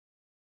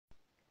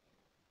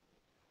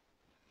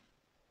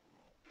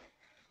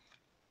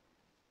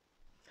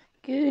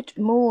Good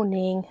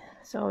morning.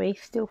 Sorry,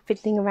 still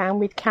fiddling around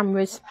with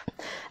cameras.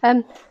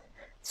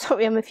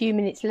 Sorry I'm a few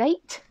minutes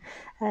late.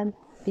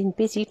 Been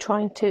busy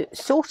trying to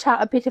sort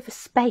out a bit of a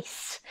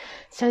space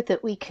so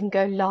that we can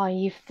go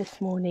live this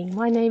morning.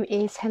 My name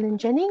is Helen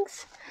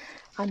Jennings.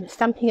 I'm a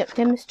Stampin' Up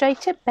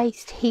demonstrator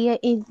based here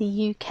in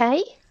the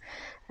UK.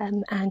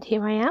 And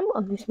here I am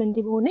on this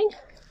Monday morning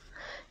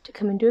to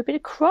come and do a bit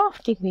of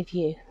crafting with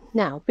you.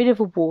 Now, a bit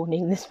of a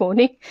warning this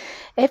morning.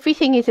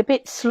 Everything is a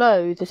bit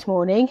slow this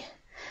morning.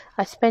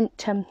 I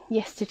spent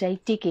yesterday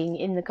digging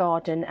in the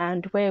garden,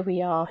 and where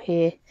we are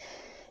here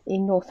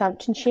in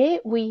Northamptonshire,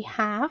 we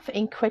have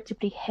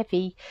incredibly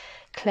heavy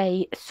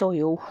clay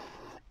soil.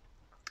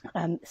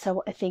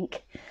 So I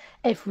think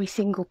every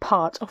single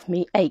part of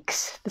me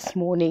aches this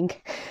morning.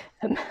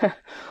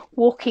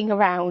 Walking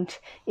around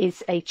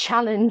is a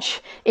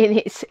challenge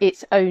in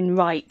its own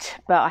right,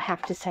 but I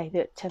have to say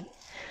that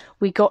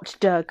we got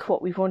dug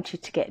what we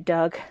wanted to get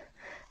dug.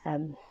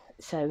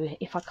 So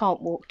if I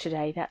can't walk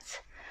today, that's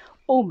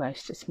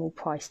almost a small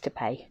price to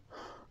pay.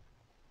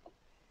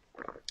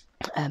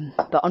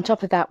 But on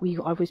top of that,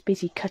 I was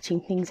busy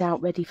cutting things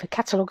out ready for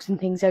catalogues and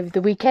things over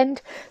the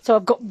weekend, so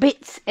I've got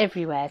bits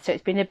everywhere. So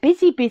it's been a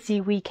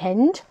busy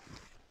weekend,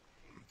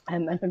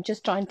 and I'm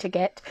just trying to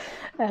get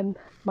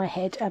my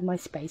head and my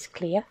space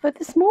clear for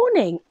this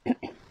morning.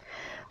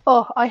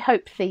 Oh, I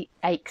hope the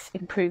aches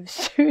improve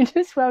soon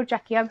as well,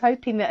 Jackie. I'm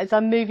hoping that as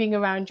I'm moving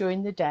around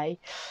during the day,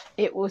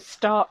 it will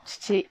start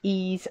to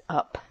ease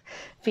up.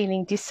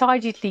 Feeling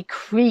decidedly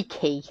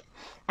creaky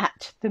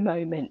at the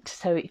moment.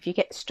 So if you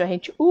get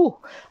strange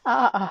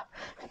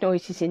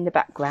noises in the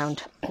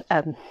background,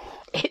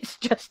 it's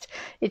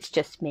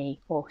just me,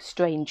 or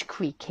strange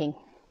creaking.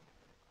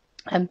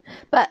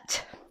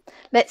 But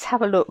let's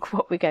have a look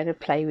what we're going to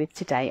play with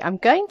today. I'm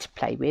going to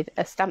play with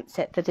a stamp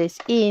set that is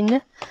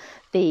in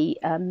the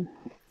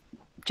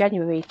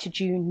January to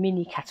June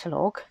mini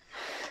catalogue,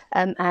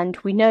 and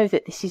we know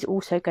that this is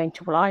also going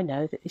to, well, I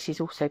know that this is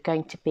also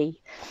going to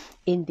be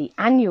in the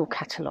annual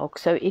catalogue.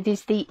 So it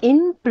is the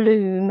In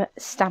Bloom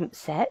stamp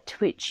set,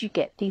 which you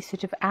get these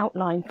sort of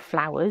outline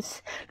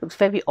flowers. Looks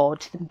very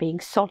odd, them being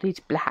solid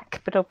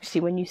black, but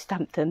obviously when you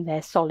stamp them,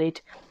 they're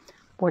solid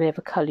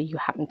whatever colour you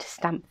happen to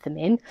stamp them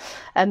in.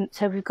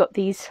 So we've got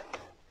these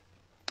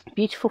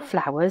beautiful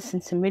flowers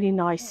and some really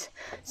nice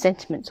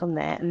sentiments on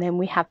there, and then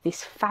we have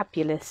this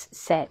fabulous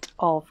set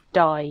of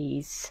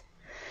dies.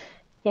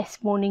 Yes,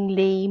 morning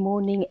Lee,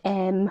 morning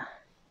M.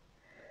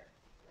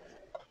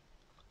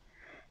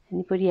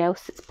 Anybody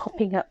else that's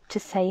popping up to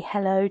say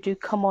hello, do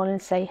come on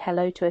and say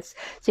hello to us.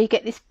 So you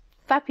get this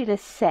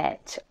fabulous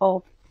set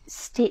of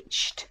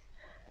stitched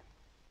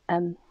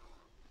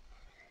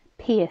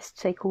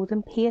pierced, they call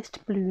them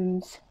pierced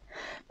blooms,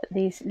 but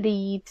these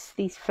leaves,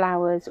 these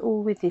flowers,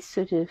 all with this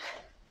sort of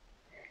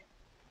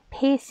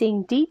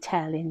piercing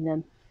detail in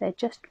them. They're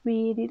just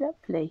really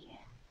lovely.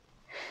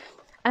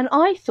 And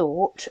I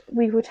thought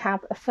we would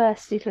have a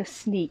first little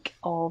sneak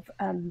of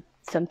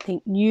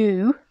something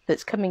new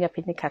that's coming up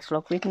in the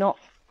catalogue. We've not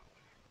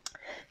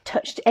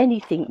touched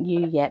anything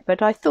new yet,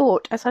 but I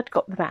thought as I'd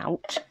got them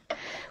out,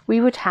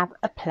 we would have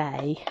a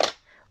play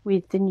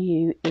with the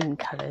new in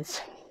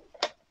colours,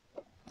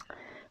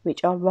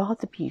 which are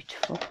rather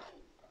beautiful.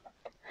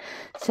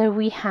 So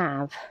we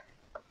have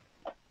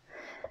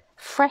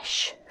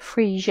fresh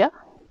freesia,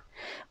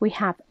 we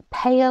have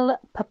pale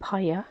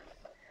papaya,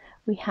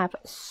 we have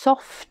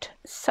soft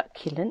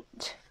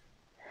succulent,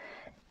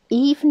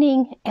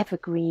 evening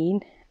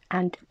evergreen,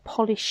 and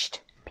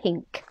polished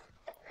pink.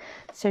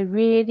 So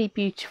really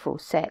beautiful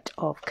set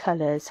of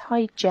colours.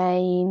 Hi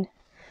Jane,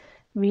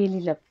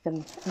 really love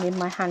them. And in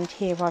my hand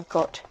here I've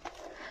got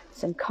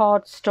some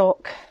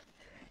cardstock.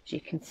 As you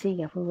can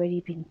see, I've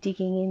already been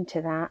digging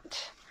into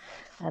that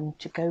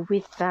to go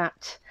with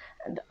that.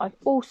 And I've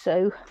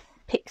also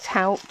picked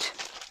out,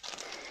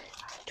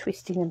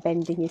 twisting and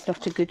bending is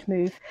not a good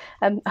move,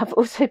 I've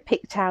also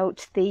picked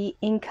out the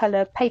in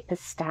colour paper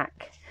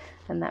stack,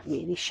 and that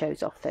really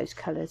shows off those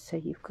colours. So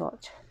you've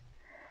got,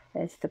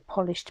 there's the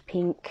polished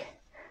pink,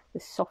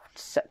 the soft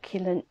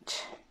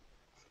succulent,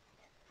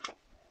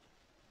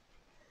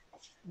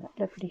 that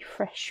lovely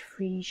fresh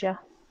freesia,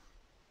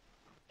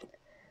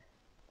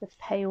 the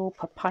pale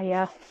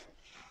papaya,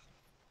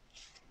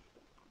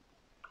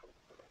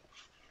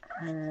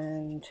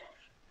 and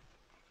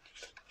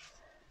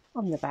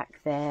on the back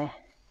there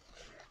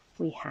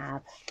we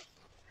have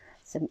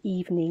some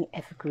evening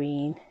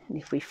evergreen, and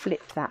if we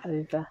flip that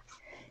over,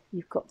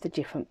 you've got the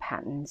different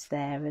patterns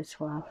there as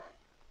well.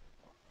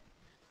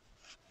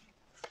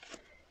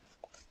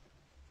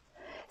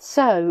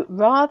 So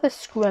rather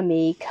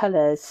scrummy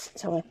colours.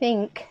 So I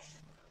think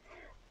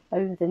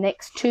over the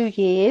next 2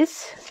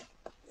 years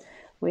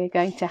we're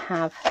going to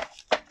have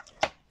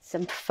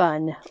some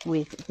fun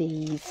with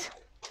these,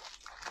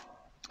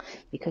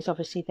 because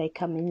obviously they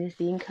come in as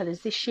the in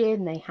colours this year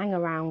and they hang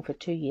around for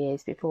 2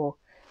 years before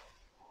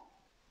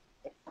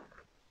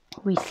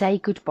we say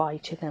goodbye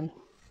to them.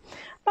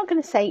 I'm not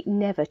going to say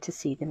never to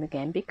see them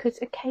again, because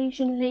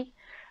occasionally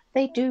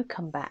they do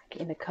come back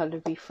in a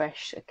colour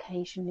refresh.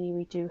 Occasionally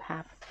we do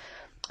have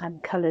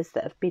colours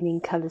that have been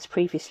in colours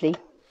previously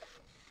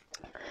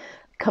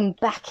come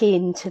back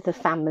into the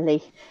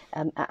family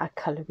at a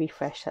colour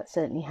refresh. That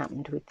certainly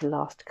happened with the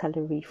last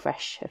colour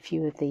refresh. A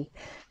few of the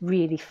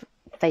really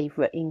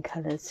favourite in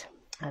colours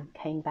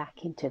came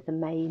back into the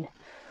main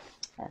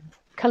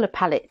colour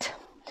palette.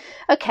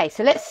 Okay,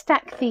 so let's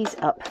stack these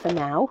up for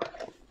now,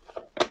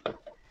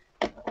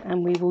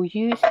 and we will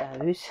use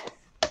those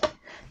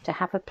to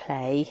have a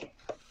play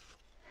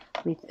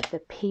with the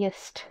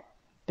pierced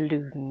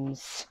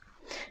blooms.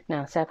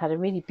 Now, so I've had a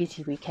really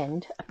busy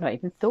weekend. I've not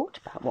even thought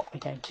about what we're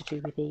going to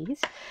do with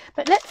these,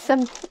 but let's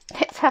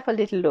have a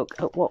little look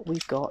at what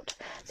we've got.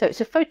 So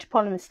it's a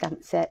photopolymer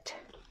stamp set,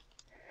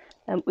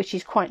 which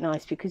is quite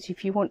nice, because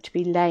if you want to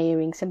be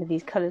layering some of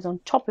these colours on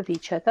top of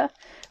each other,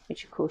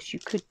 which of course you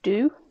could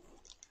do,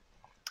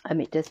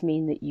 it does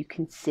mean that you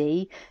can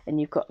see, and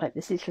you've got like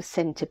this little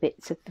centre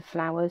bits of the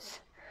flowers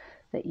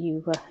that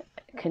you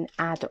can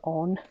add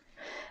on.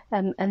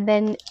 And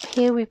then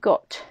here we've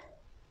got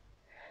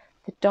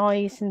the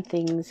dies and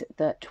things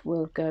that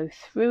will go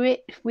through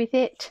it with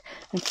it,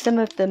 and some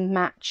of them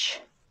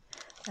match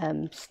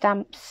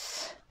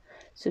stamps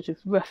sort of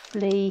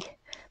roughly,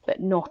 but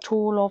not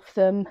all of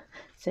them.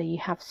 So you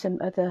have some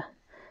other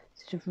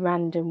sort of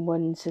random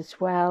ones as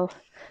well.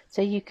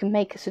 So you can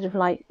make a sort of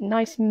like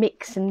nice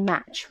mix and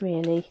match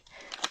really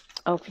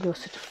of your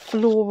sort of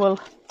floral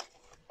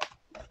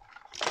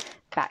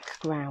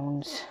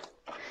backgrounds.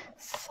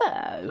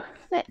 So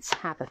let's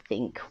have a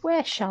think.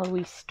 Where shall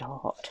we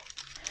start?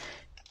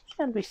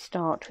 Shall we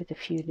start with a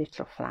few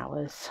little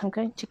flowers? I'm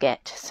going to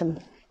get some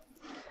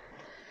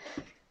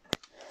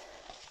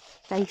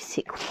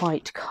basic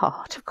white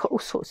card. I've got all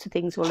sorts of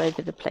things all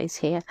over the place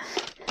here.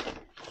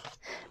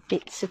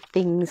 Bits of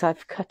things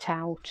I've cut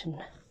out,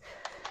 and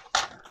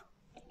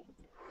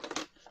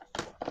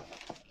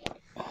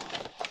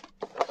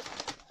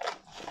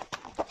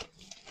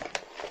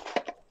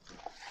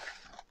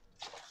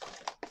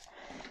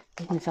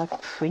things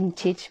I've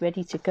printed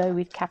ready to go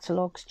with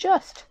catalogues.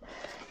 Just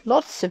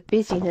lots of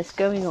busyness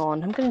going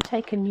on. I'm going to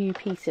take a new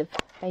piece of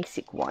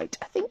basic white,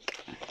 I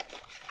think,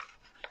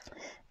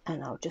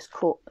 and I'll just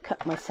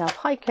cut myself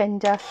high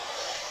Kenda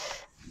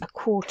a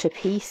quarter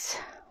piece.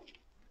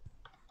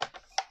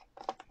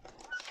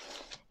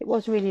 It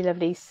was really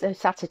lovely. So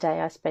Saturday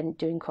I spent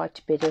doing quite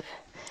a bit of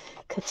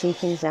cutting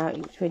things out.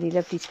 It was really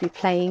lovely to be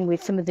playing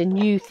with some of the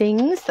new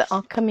things that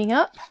are coming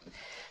up,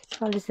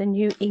 as well as the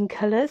new in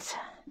colours.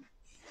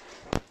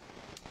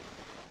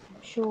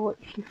 I'm sure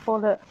if you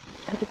follow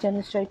other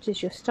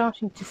demonstrators, you're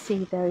starting to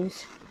see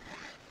those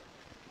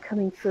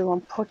coming through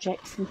on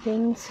projects and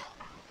things.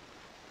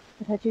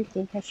 But I do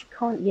think, as you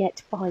can't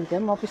yet buy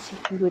them, obviously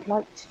if you would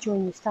like to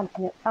join the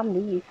Stampin' Up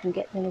family, you can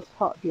get them as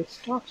part of your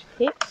starter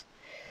kit.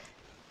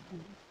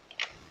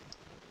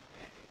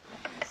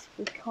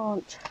 We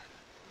can't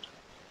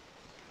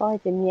buy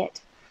them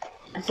yet.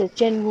 As a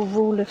general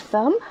rule of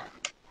thumb,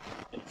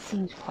 it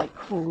seems quite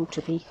cruel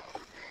to be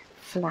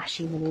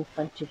flashing them in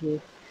front of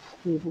you.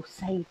 We will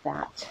save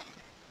that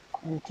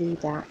and do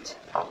that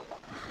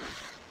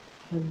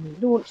when we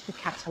launch the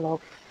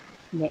catalogue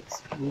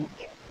next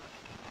week.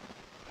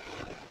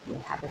 We'll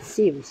have a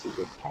seriously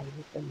good play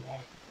with them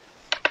there.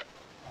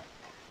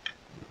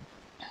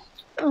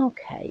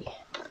 Okay.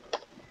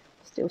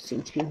 Still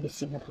seem to be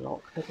missing a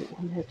block, but it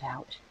will no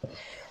doubt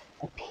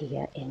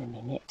appear in a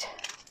minute.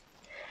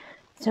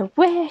 So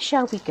where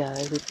shall we go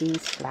with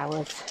these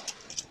flowers?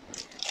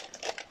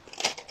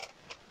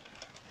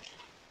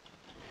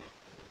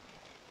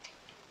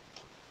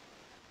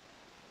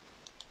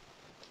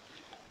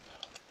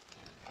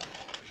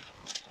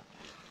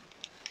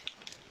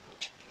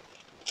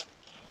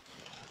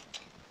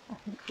 I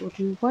think we'll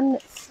do one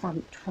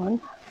stamped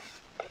one,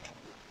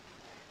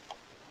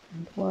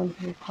 and one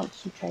we'll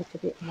concentrate a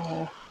bit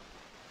more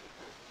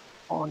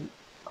on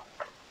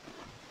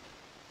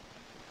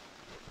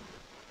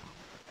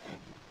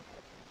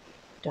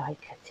die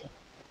cutting.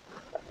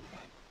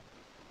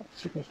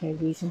 Obviously there's no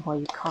reason why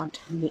you can't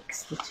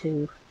mix the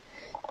two.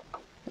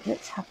 But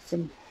let's have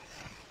some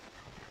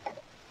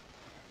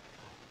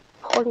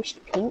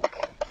polished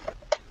pink,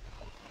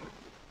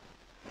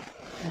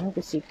 and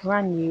obviously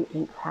brand new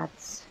ink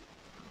pads.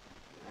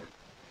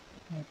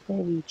 They're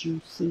very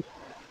juicy.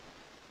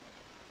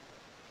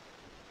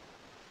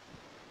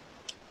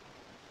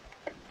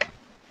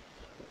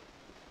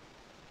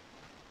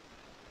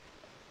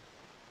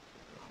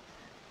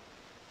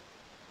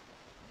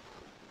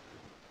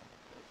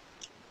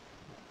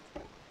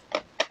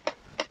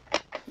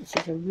 This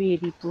is a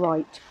really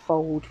bright,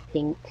 bold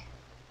pink.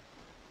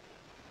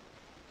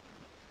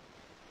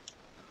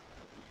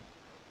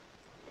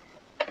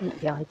 I think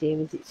the idea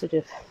is it's sort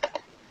of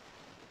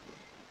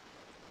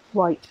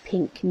white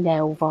pink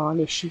nail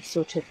varnishy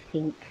sort of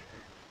pink.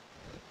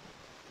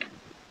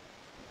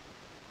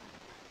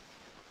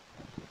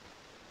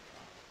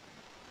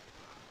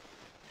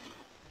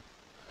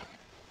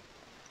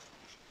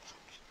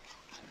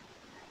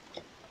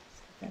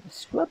 Grab a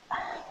scrub.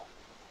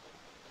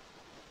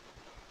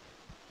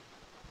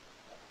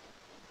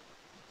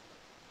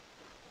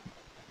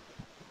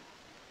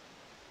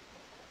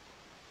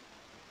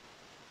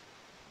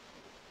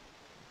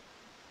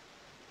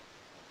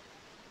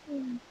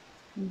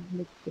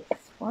 with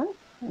this one,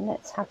 and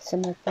let's have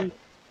some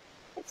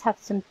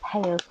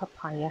pale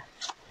papaya.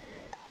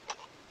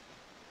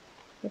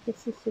 So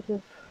this is sort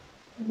of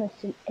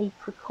almost an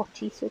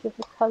apricot-y sort of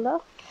a colour,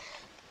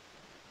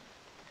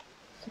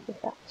 sort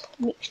of that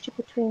mixture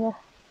between a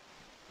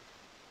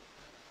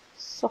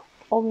soft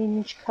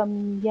orange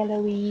come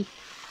yellowy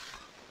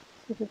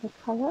sort of a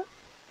colour.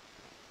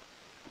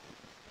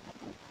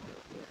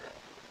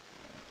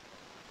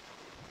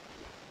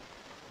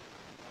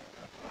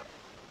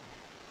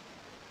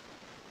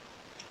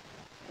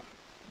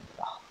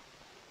 Oh,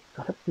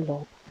 got a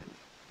blob.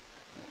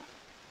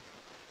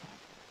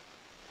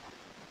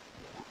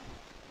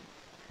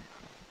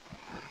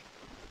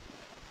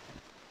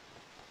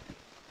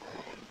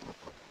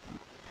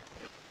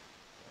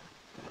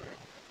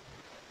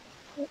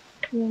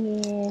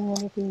 Bring in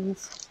one of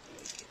these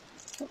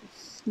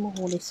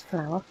smallest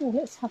flower. Oh,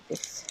 let's have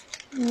this.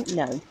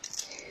 No.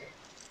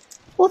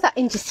 For that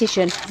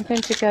indecision, I'm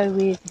going to go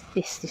with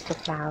this little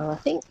flower, I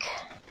think.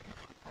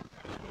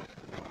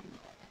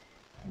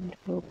 And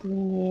we'll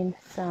bring in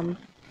some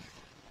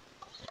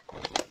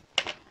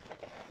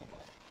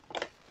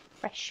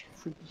fresh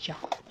freesia.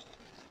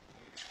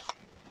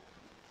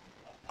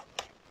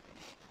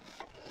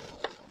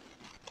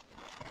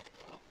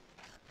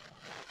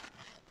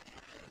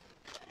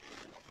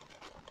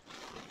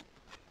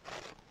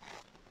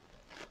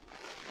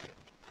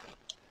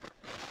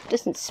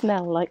 Doesn't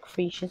smell like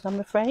freesias, I'm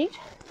afraid.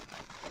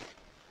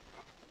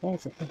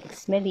 There's a big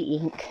smelly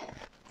ink.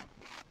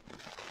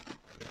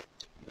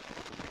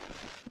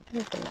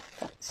 Overlap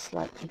that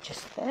slightly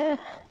just there.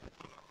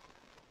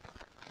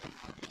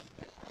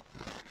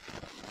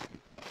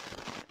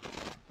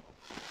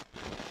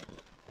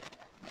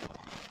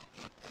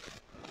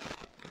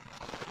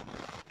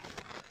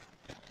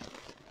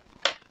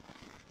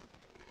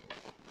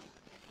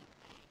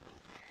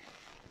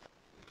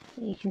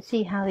 You can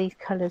see how these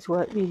colours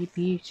work really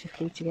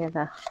beautifully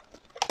together.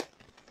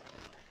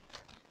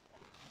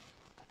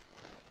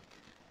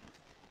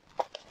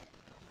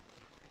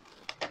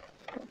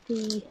 Got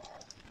the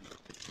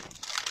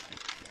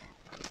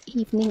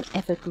evening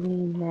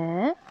evergreen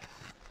there.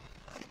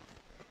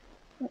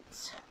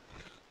 Let's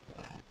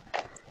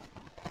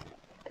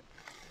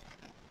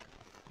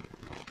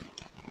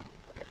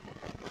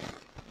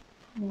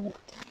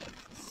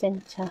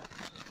centre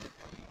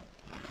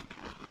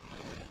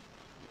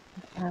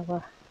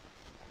our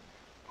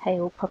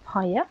pale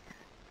papaya.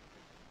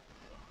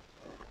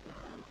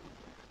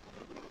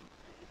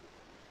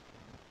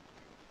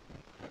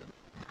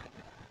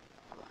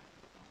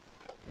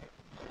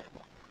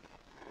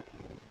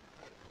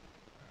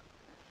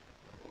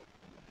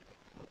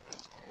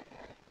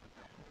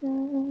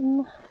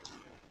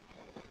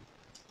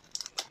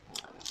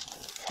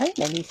 So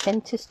many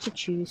centres to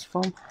choose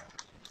from.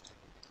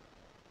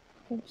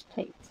 Let's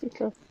take this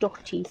little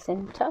dotty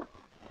centre.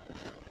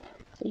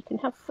 So you can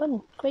have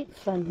fun, great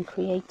fun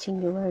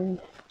creating your own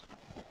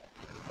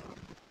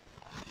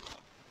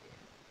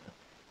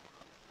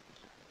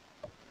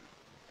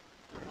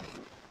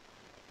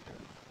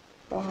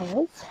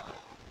flowers.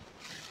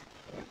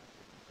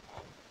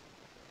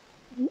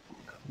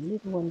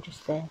 Little one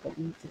just there that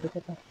needs a bit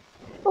of a...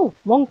 Oh,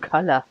 one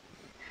colour.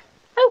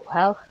 Oh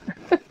well.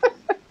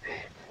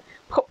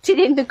 Popped it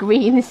in the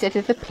green instead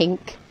of the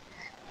pink.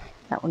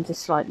 That one's a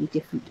slightly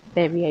different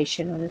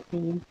variation on a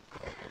theme.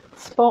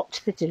 Spot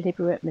the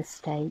deliberate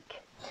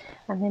mistake.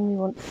 And then we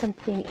want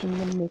something in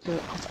the middle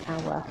of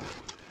our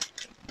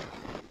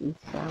these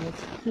flowers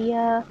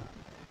here.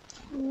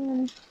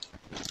 I'm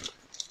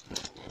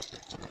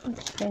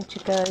just going to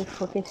go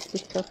for this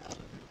little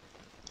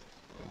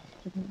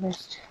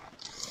almost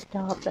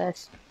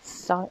starburst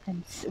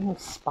and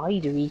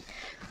spidery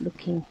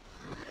looking.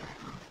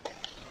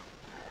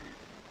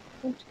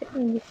 I'm just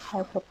getting this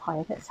pale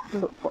papaya. Let's have a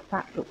look what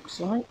that looks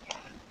like.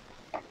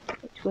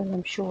 It will,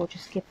 I'm sure,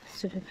 just give a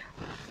sort of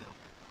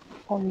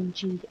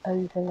orangey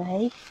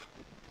overlay.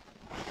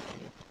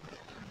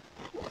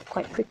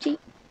 Quite pretty.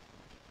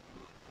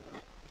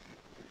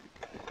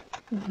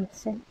 In the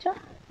centre.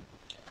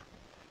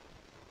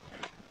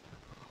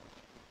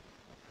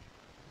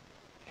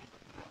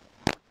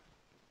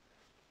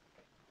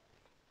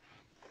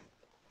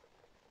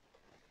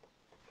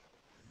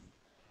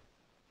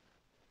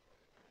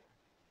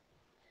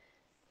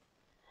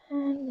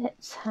 And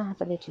let's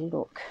have a little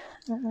look.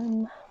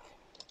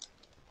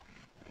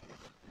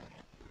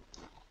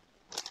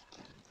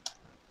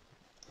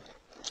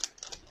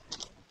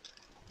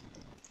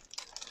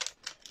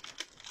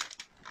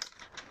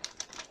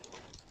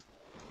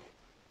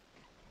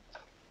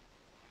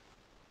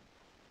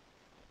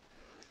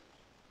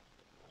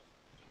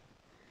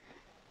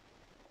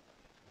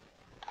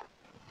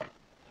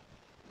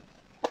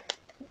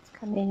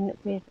 Come in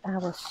with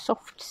our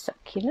soft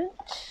succulent.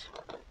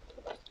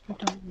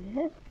 Put on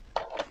there.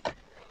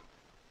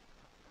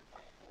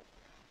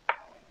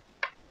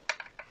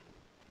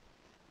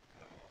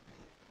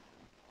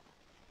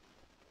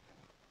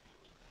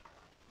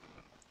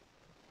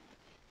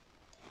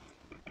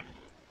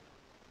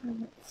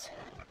 And let's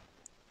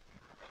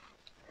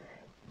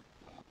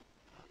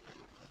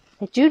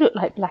They do look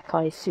like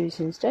black-eyed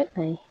Susans, don't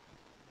they?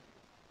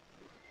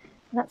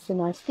 That's the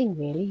nice thing,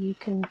 really. You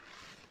can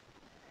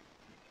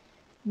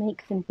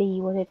make them be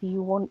whatever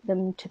you want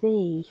them to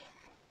be.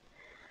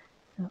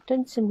 I've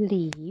done some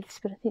leaves,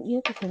 but I think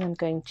the other thing I'm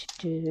going to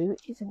do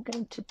is I'm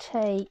going to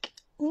take,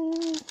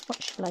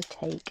 what shall I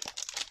take?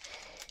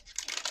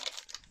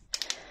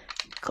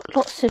 Got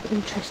lots of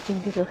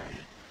interesting little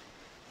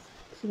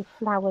sort of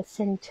flower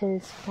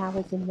centres,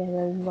 flowers in their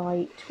own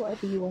right,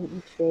 whatever you want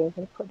them to be. I'm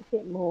going to put a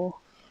bit more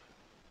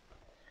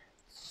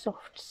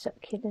soft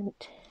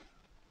succulent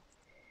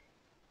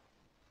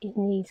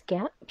in these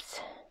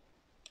gaps,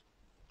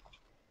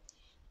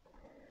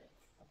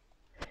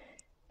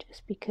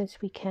 just because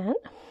we can.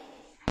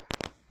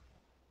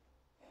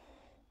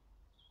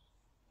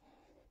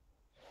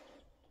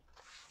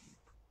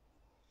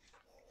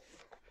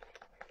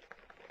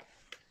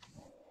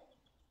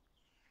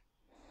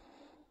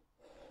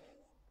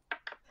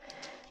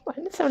 Right,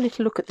 let's have a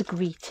little look at the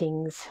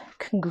greetings.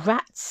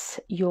 Congrats,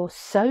 you're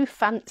so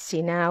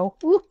fancy now.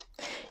 Ooh,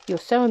 you're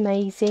so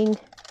amazing.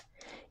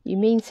 You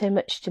mean so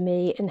much to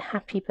me, and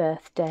happy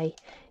birthday.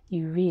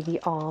 You really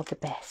are the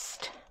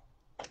best.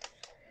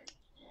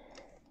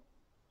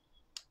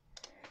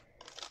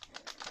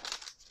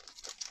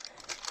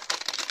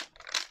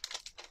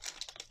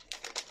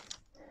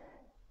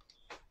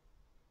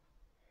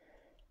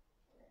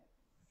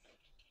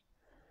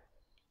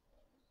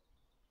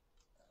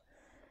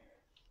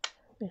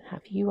 We'll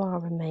have you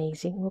are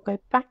amazing. We'll go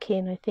back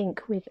in, I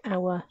think, with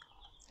our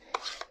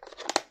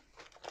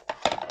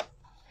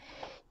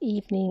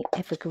evening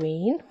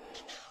evergreen.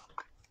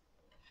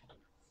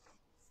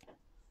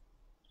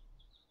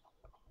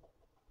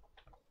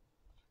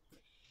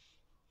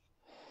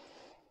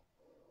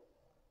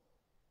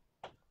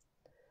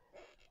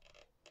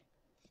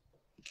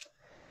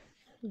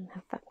 And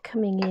have that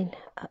coming in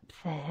up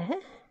there.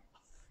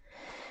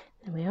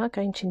 And we are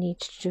going to need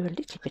to do a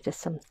little bit of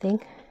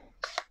something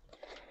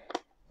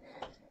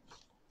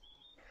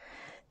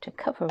to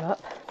cover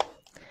up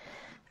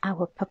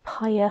our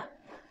papaya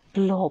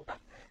blob.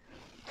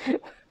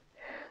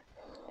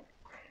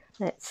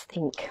 Let's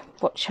think,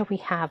 what shall we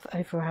have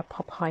over our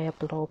papaya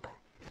blob?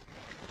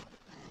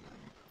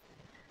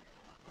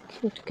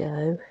 Could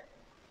go,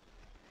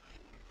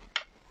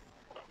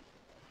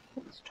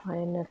 let's try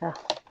another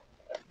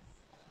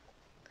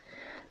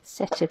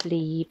set of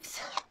leaves.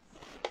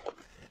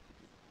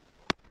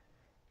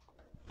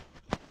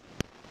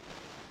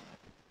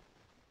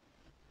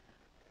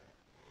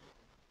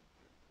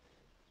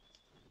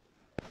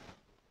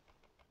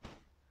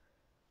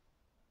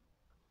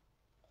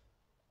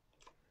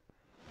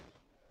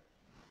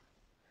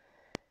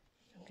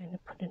 I'm going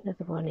to put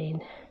another one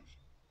in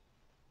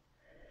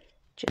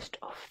just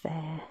off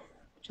there,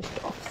 just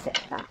to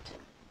offset that.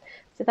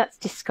 So that's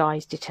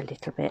disguised it a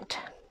little bit.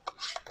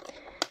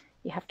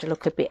 You have to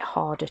look a bit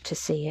harder to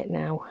see it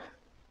now.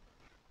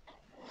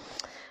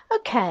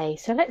 Okay,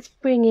 so let's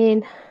bring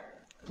in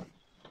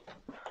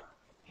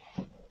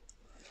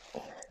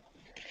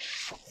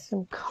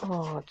some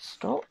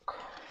cardstock.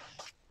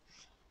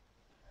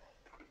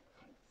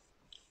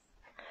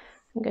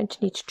 I'm going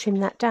to need to trim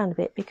that down a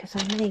bit because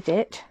I made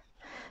it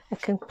a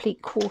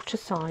complete quarter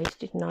size,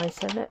 didn't I?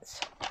 So let's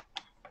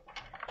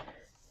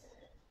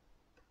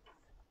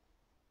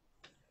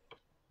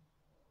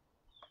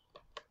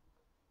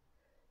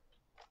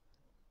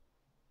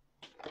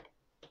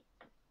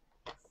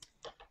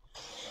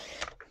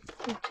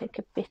I'll take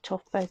a bit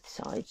off both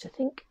sides, I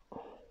think,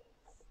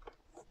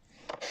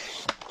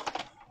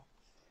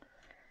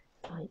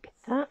 like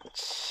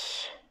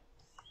that,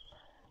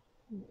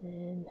 and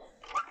then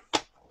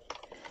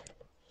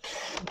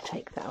I'll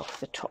take that off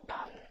the top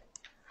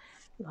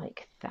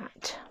like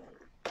that.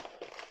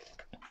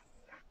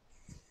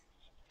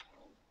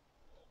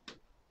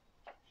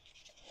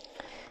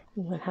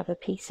 And we'll have a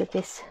piece of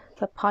this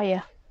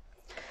papaya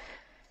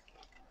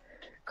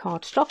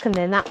cardstock, and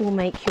then that will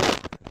make your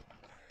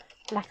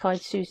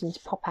black-eyed Susans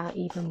pop out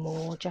even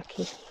more,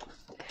 Jackie.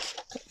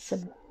 Let's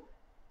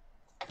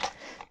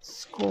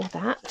score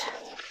that.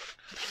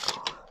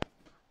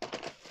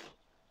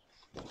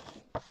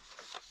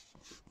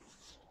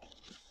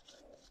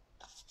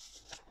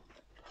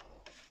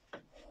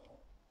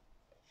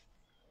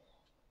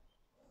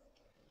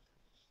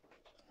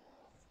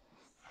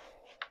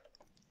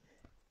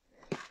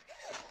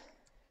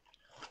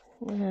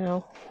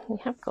 Now, we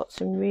have got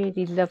some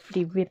really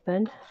lovely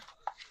ribbon.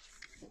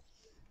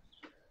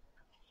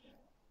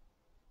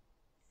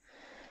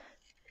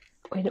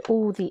 In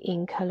all the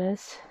in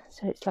colours,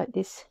 so it's like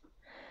this,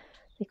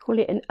 they call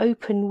it an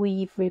open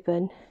weave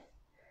ribbon,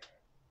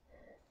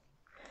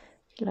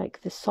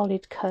 like the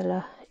solid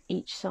colour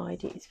each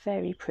side. It's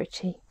very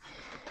pretty.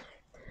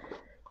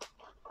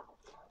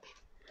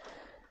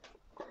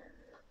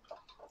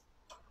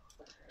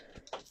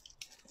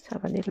 Let's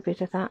have a little bit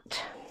of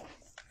that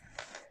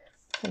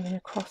coming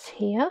across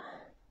here.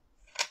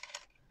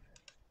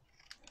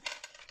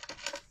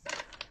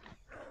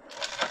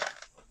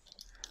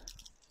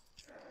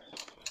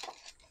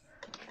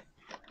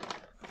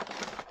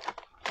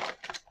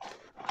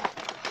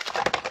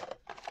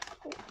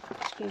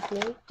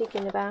 me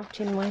digging about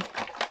in my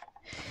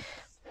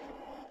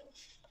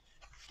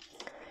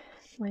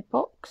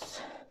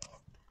box.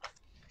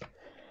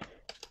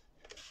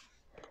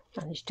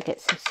 Managed to get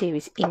some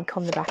serious ink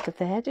on the back of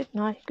there, didn't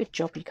I? Good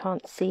job you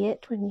can't see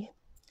it when you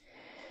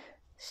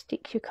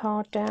stick your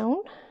card down.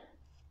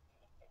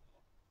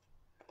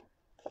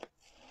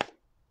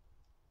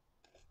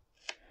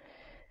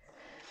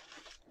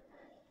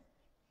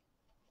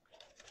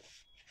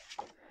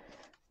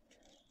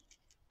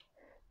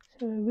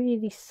 So a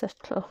really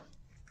subtle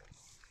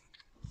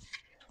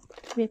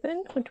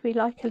ribbon. Would we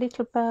like a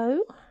little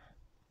bow?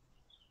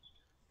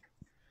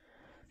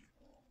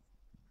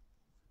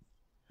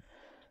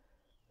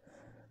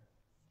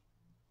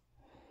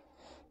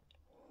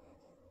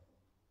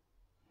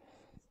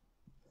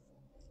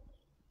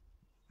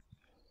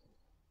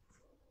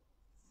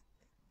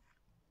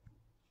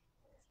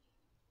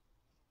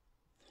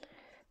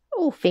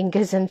 All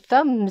fingers and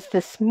thumbs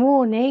this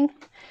morning.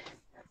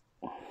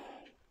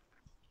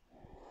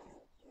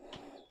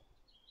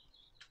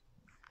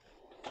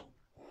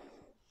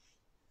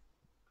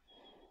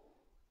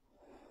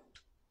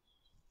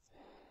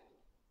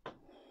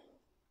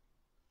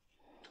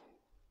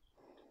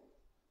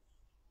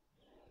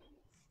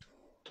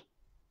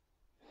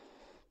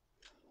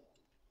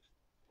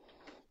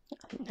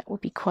 I think that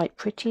would be quite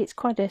pretty. It's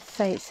quite it's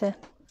a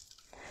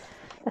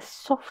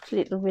soft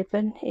little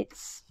ribbon.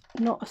 It's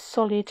not a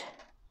solid,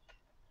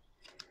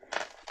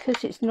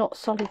 because it's not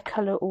solid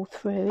colour all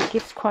through, it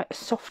gives quite a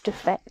soft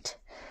effect.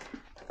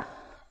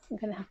 I'm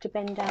going to have to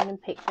bend down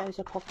and pick those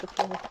up off the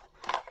floor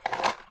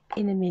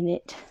in a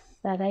minute.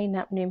 That ain't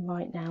happening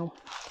right now.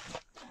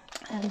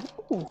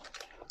 Ooh,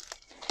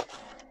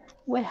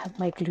 where have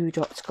my glue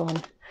dots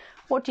gone?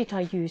 What did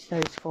I use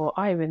those for?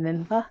 I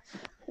remember.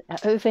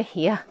 Over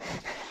here.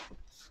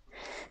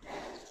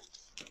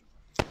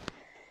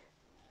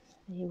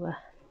 They were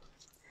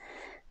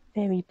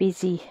very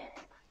busy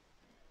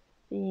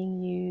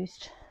being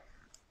used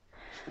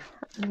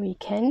at the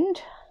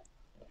weekend.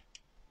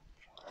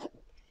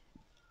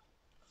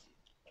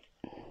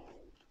 I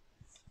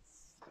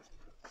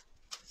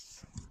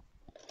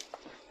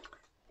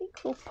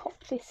think we'll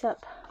pop this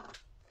up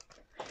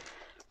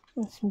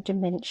on some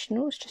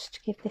dimensionals just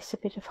to give this a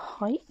bit of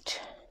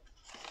height.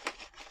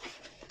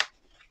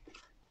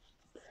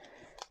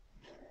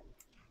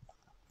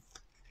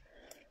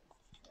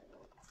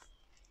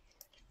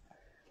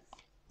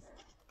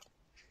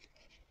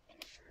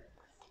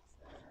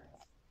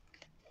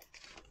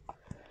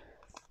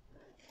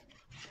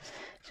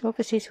 So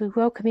obviously, as we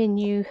welcome in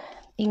new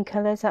ink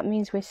colours, that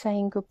means we're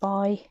saying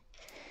goodbye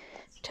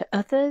to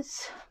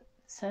others.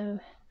 So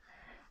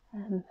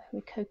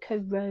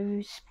Rococo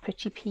Rose,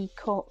 Pretty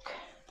Peacock,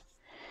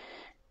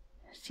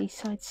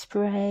 Seaside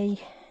Spray,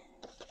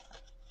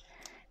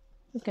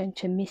 we're going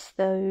to miss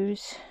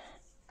those.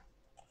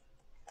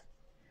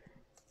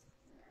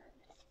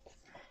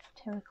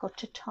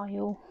 Terracotta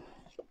Tile,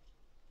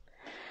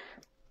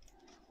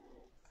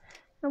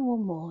 and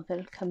one more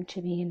that'll come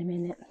to me in a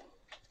minute.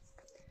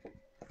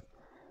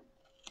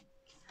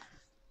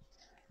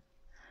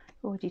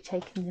 Already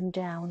taken them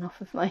down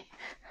off of my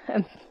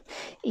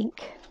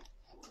ink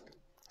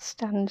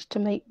stand to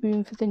make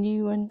room for the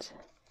new ones.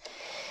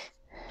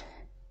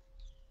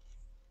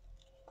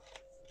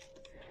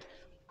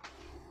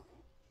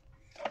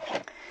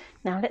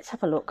 Now let's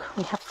have a look.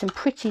 We have some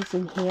pretties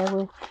in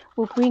here.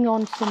 We'll bring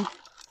on some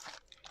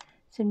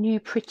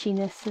new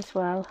prettiness as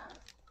well.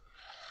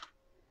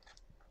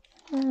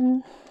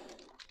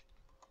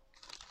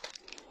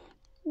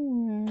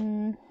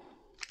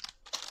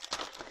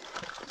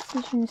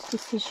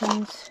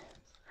 Decisions.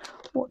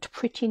 What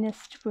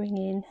prettiness to bring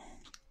in?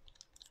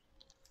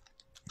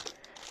 I'm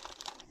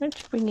going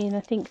to bring in, I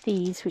think,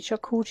 these, which are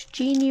called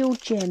Genial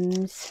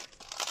Gems.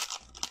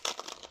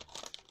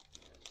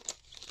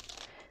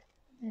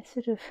 They're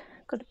sort of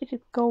got a bit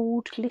of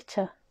gold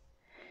glitter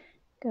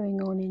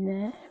going on in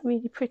there.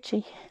 Really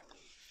pretty.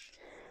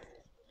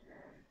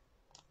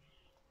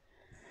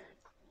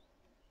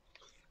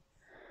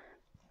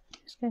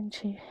 Just going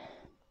to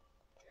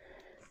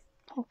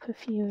pop a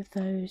few of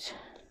those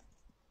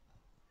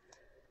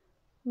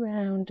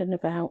round and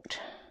about,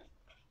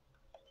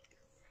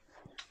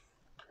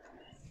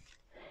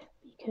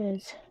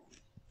 because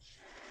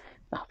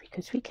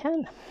we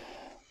can.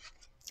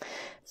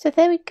 So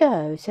there we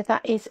go. So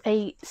that is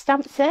a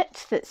stamp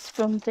set that's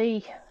from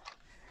the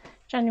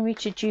January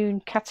to June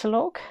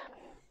catalogue,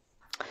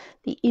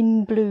 the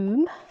In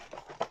Bloom,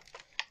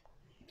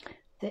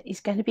 that is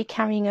going to be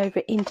carrying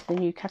over into the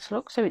new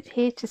catalogue. So it's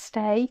here to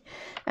stay,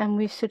 and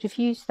we've sort of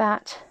used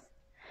that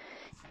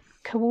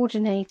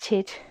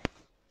coordinated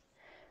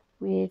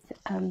with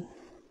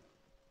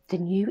the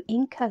new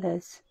ink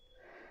colours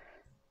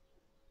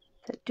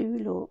that do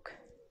look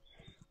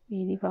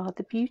really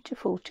rather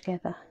beautiful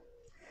together.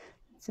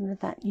 Some of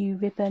that new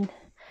ribbon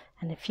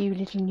and a few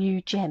little new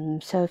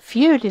gems. So a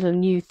few little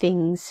new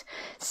things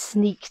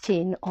sneaked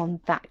in on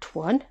that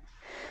one.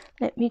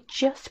 Let me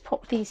just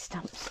pop these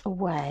stamps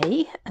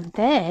away, and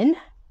then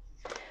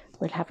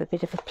we'll have a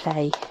bit of a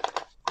play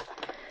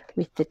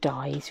with the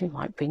dies. We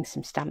might bring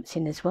some stamps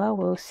in as well,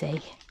 we'll see.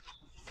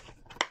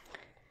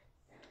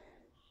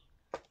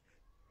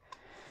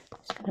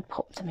 Just going to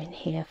pop them in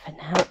here for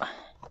now,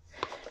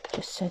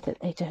 just so that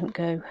they don't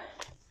go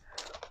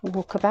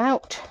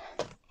walkabout.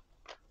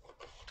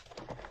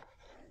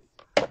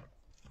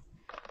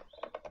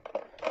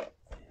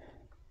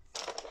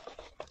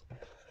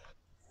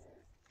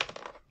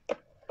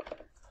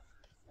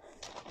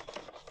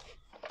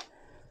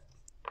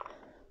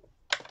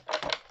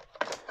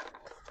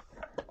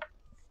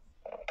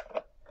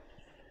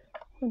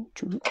 One,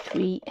 two,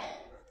 three,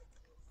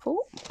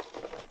 four.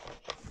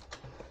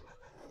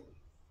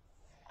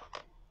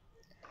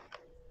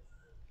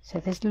 So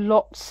there's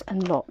lots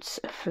and lots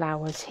of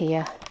flowers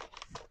here.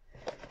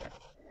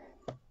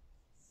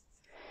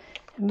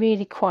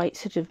 Really quite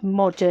sort of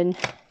modern,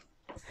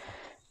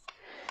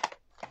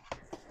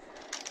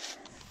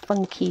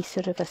 funky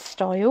sort of a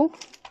style.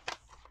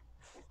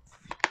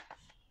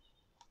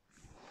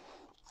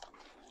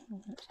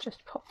 Let's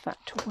just pop that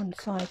to one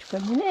side for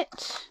a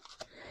minute.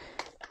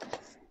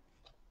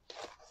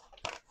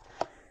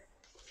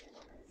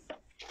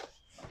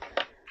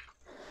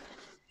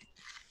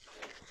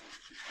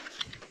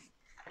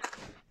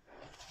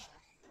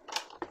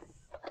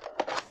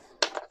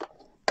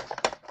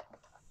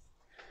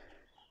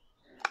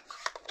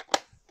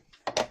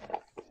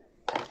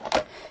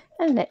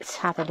 And let's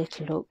have a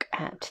little look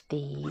at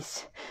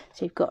these.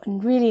 So you've got a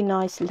really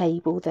nice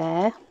label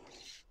there.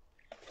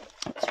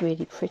 It's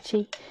really pretty.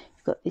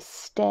 You've got this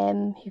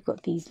stem, you've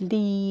got these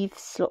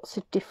leaves, lots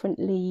of different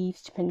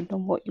leaves depending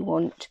on what you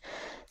want.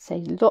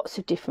 So lots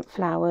of different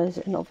flowers,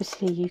 and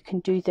obviously you can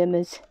do them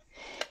as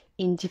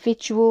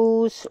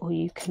individuals or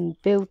you can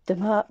build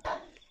them up.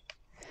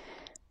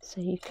 So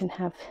you can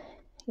have,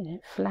 you know,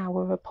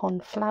 flower upon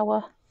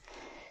flower.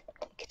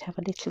 You could have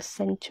a little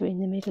centre in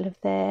the middle of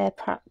there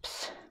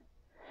perhaps.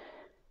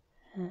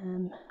 Got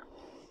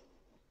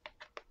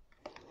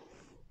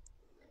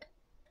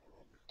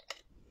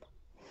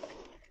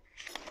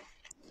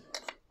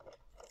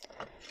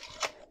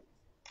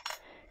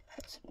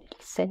some little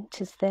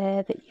centres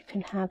there that you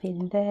can have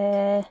in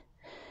there.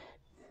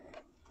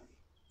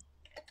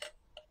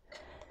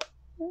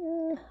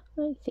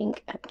 I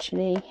think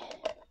actually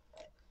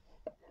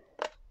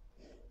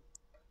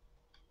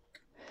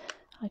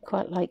I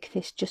quite like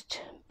this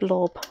just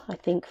blob, I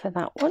think, for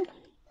that one.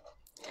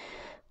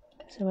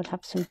 So we'll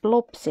have some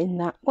blobs in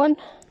that one.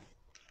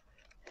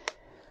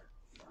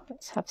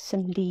 Let's have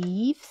some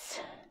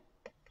leaves.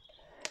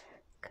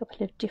 A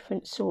couple of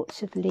different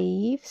sorts of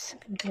leaves.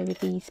 I'm going to go with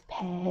these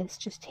pairs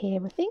just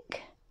here, I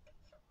think.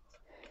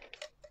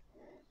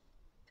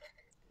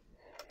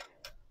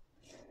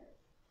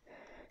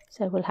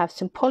 So we'll have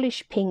some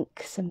polished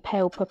pink, some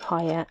pale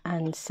papaya,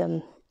 and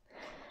some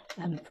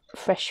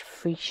fresh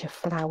freesia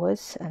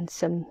flowers, and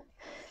some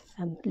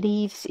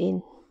leaves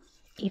in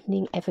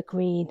evening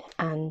evergreen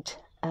and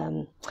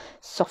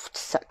soft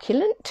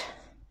succulent.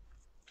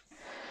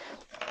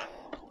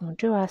 We'll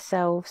do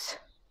ourselves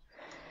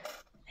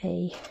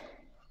a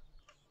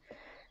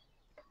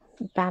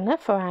banner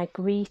for our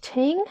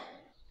greeting,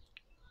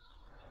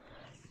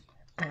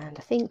 and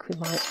I think we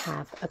might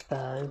have a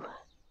bow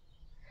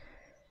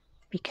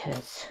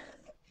because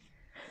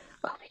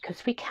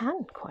we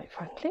can, quite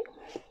frankly.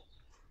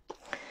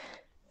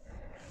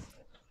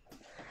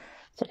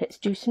 So let's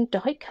do some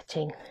die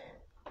cutting.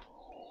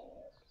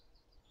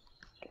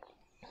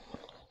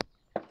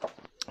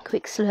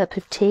 Quick slurp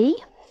of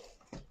tea.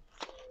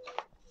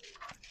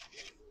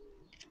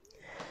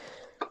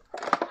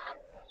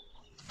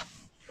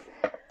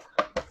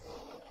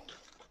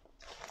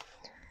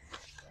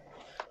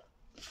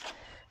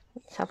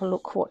 Let's have a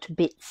look what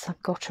bits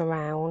I've got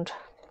around.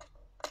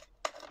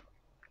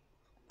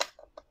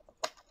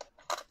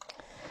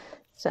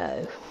 So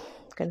I'm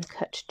going to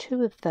cut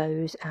two of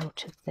those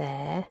out of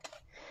there,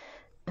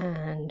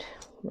 and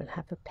we'll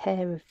have a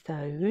pair of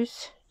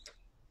those.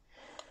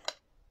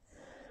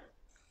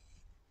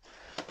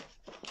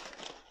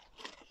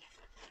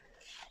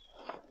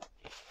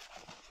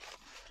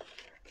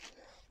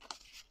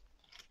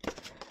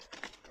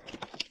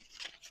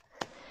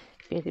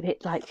 Be a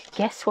bit like,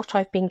 guess what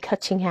I've been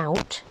cutting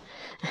out,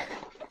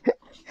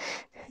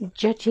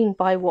 judging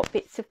by what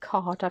bits of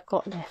card I've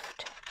got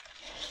left.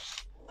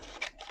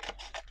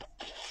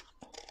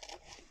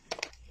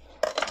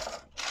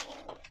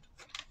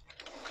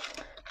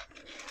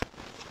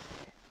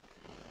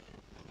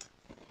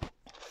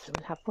 So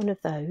we'll have one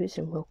of those,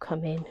 and we'll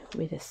come in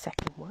with a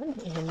second one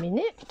in a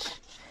minute.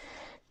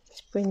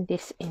 Let's bring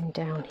this in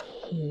down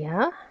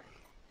here.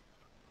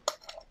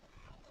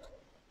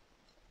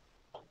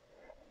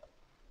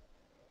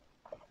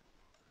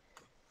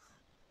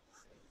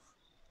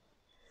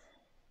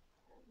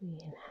 We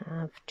can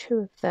have two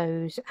of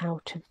those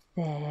out of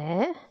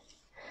there.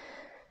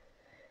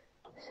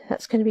 So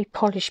that's going to be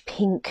polished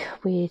pink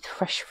with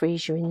fresh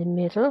freesia in the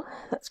middle.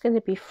 That's going to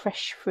be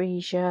fresh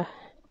freesia.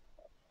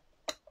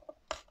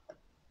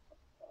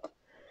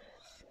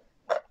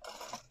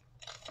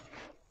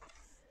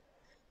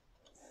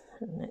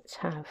 And let's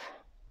have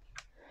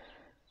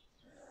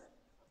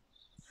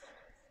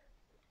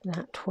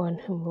that one,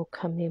 and we'll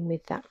come in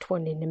with that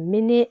one in a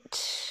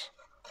minute.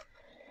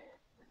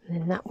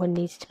 And then that one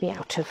needs to be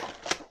out of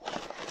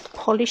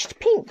polished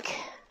pink.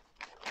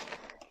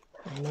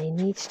 I may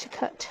need to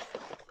cut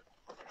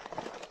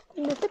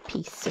another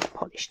piece of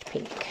polished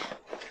pink.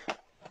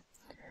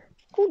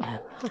 Oh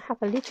no, I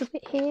have a little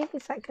bit here.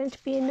 Is that going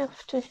to be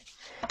enough to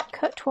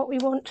cut what we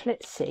want?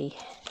 Let's see.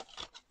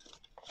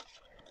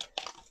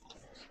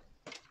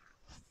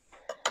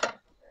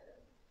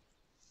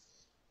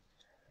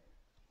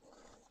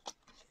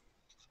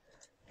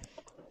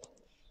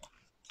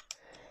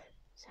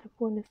 Let's have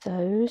one of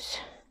those.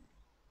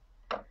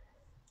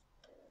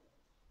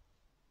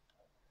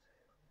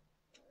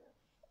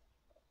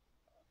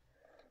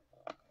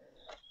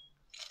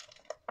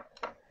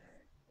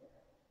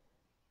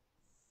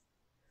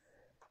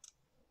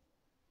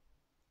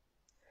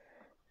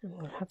 And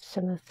we'll have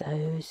some of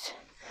those,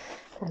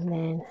 and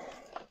then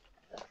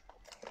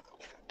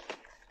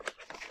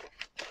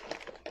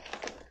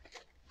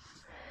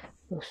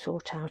we'll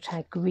sort out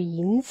our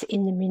greens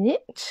in a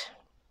minute.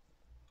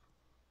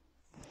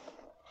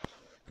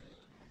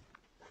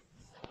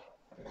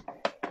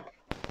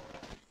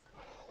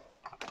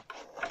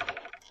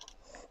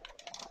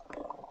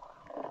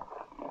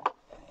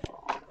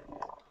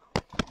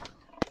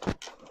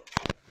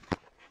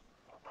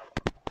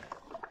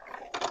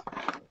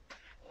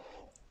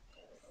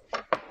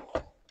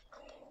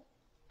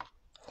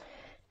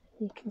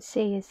 You can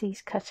see as these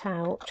cut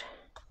out,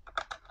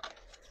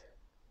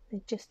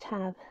 they just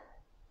have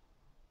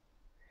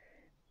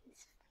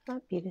this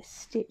fabulous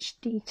stitch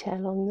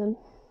detail on them.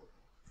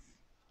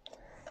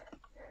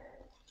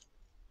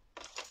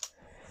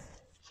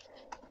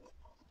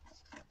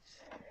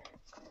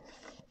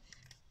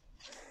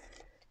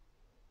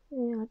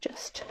 They are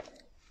just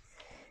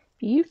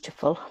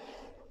beautiful.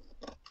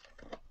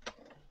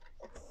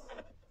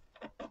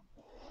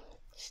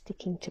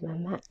 Sticking to my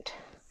mat.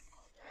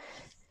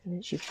 And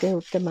as you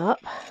build them up,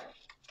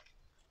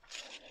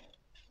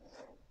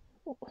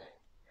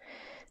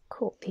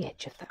 caught the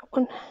edge of that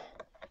one.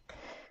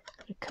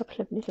 Got a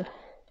couple of little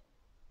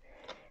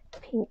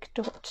pink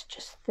dots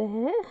just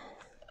there.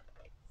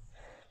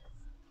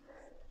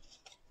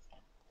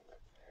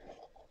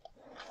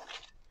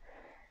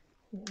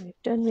 When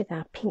we've done with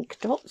our pink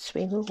dots,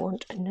 we will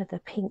want another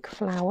pink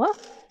flower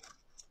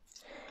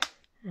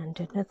and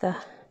another.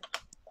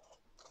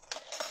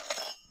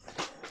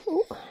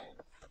 Ooh.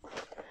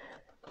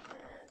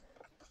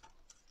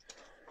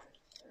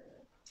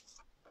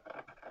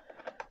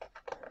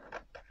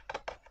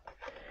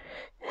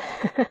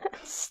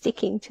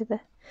 Sticking to the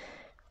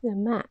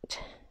mat.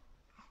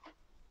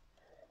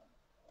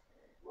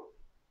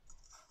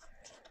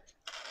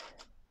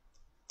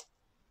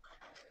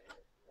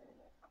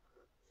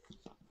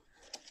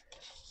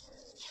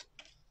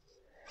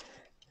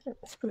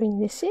 Let's bring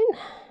this in.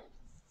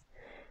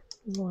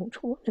 We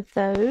want one of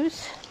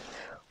those.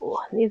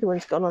 Oh, the other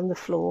one's gone on the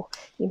floor.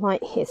 You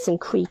might hear some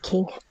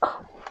creaking.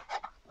 Oh.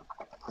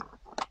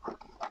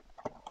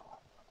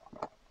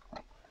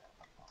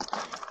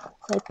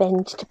 I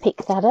bend to pick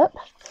that up.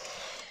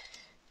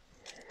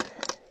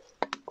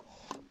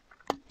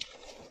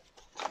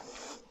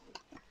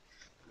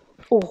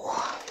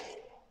 Oh,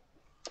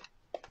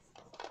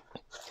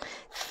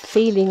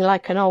 feeling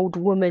like an old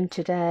woman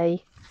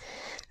today.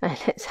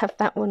 Let's have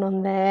that one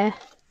on there,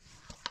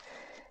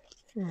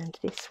 and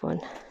this one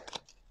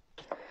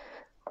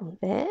on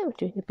there. We're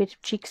doing a bit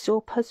of jigsaw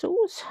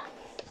puzzles.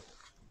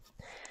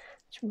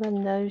 Let's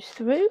run those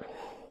through.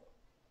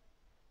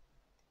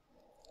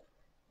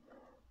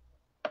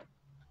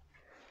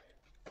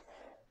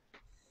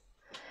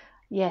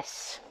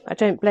 Yes, I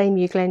don't blame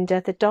you,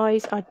 Glenda. The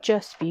dies are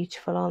just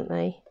beautiful, aren't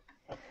they?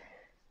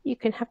 You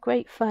can have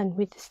great fun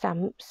with the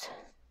stamps.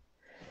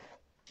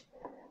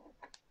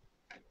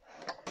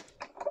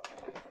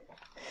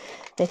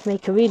 They'd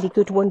make a really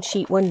good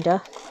one-sheet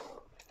wonder.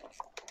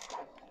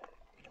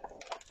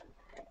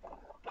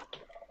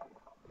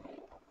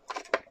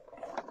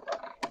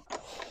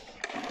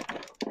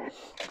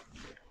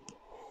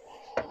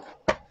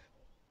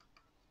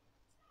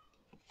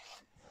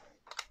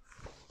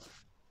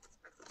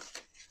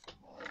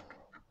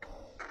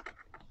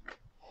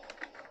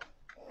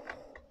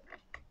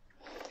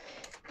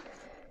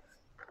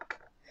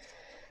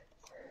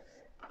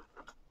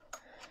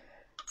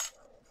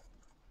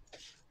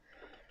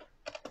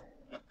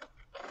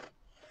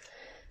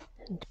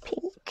 And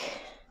pink,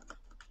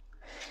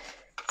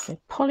 so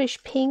polish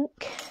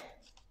pink,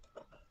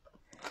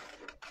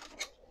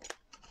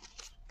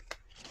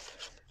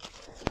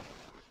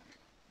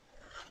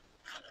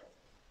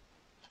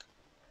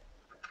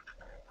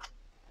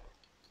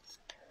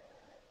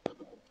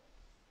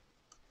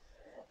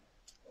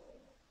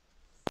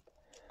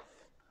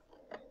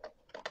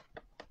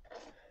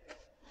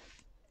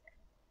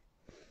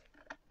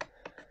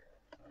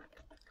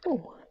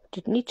 oh,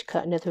 didn't need to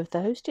cut another of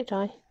those, did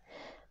I?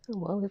 Oh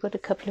well, we've got a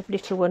couple of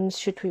little ones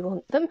should we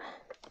want them.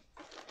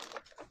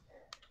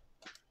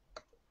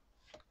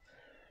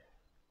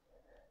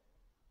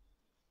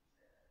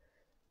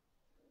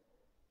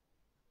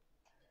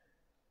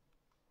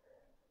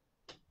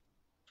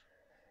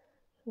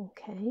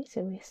 Okay,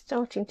 so we're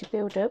starting to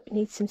build up. We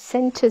need some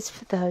centres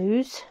for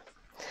those.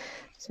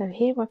 So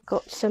here I've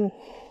got some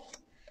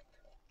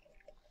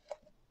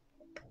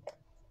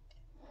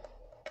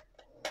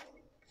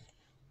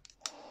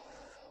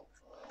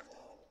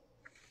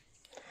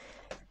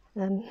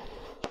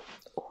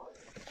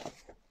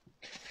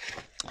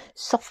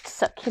soft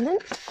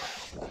succulent.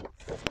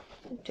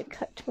 I have to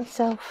cut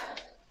myself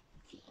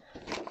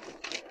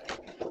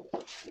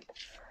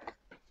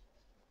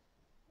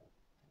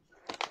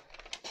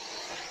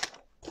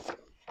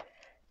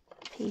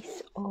a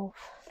piece of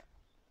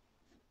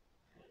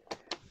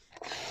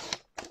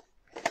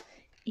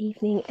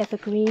evening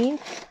evergreen.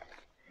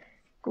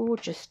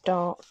 Gorgeous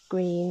dark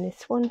green,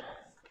 this one.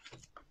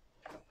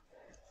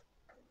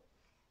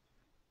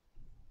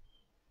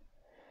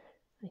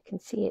 I can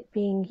see it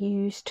being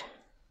used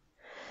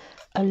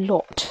a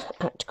lot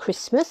at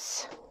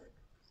Christmas.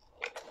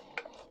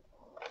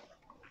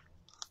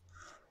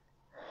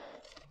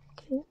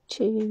 I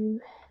think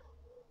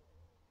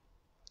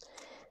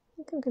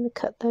I'm going to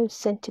cut those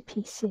centre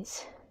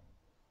pieces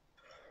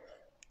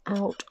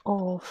out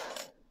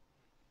of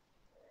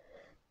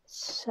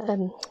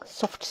some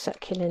soft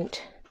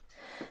succulent,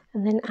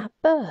 and then our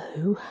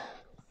bow.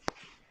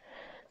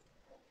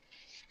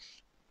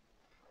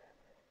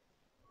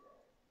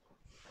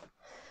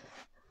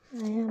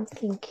 I am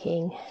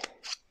thinking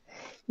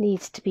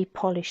needs to be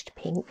polished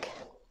pink.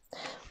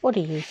 What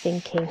are you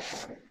thinking?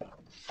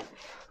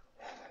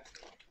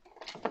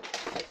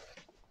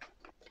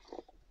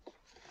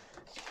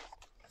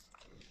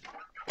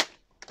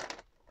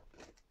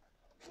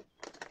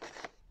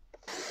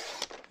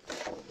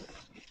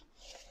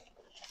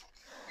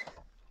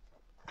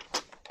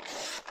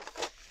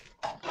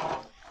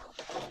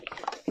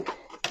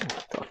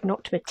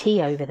 Knocked my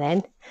tea over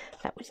then.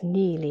 That was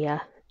nearly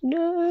a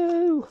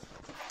no.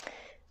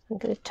 I'm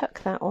going to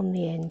tuck that on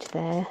the end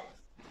there.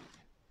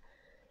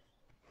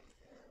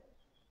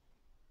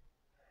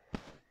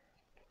 I'm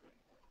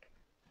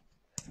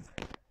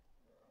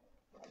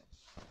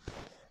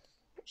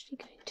actually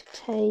going to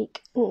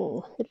take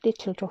the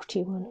little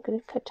dotty one. I'm going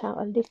to cut out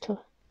a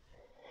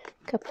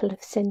couple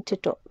of centre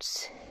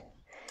dots,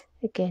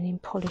 again in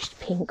polished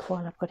pink,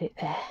 while I've got it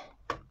there.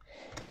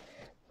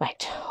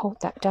 Right,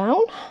 hold that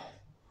down.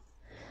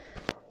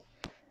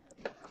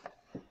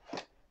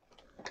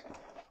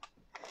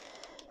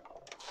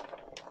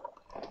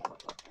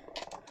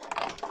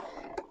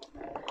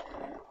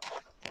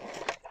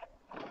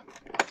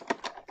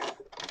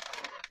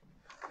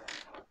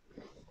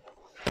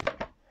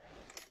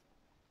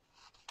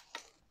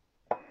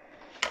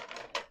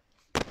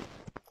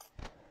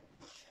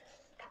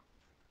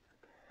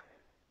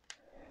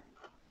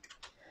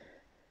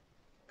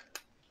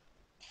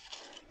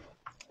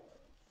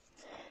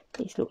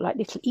 These look like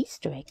little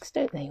Easter eggs,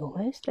 don't they,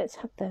 almost? Let's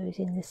have those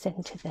in the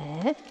centre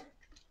there.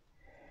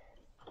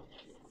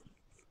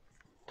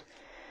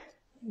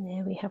 And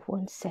there we have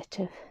one set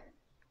of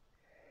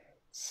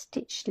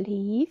stitched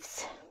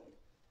leaves.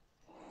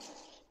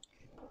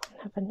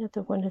 I'll have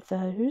another one of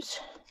those.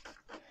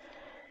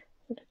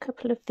 And a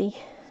couple of the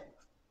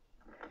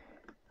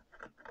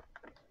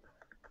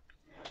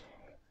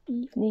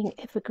evening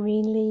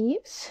evergreen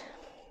leaves.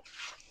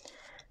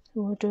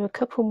 And we'll do a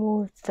couple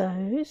more of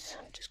those.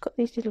 I've just got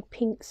these little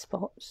pink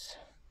spots,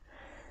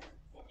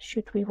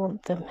 should we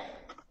want them,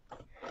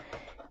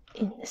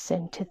 in the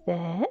centre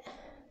there.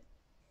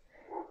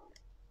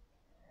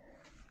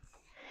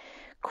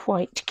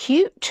 Quite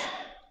cute.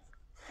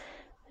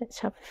 Let's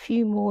have a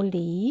few more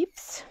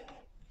leaves.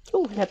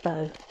 Oh, and a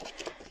bow.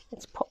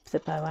 Let's pop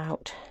the bow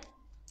out.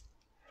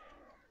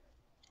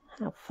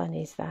 How fun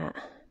is that?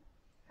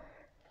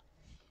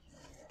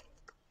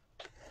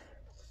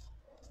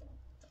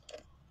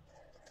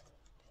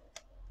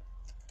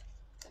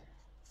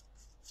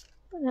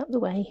 Out the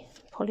way,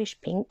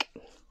 polished pink.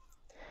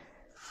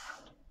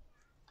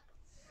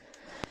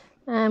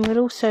 And we'll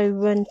also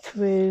run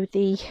through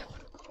the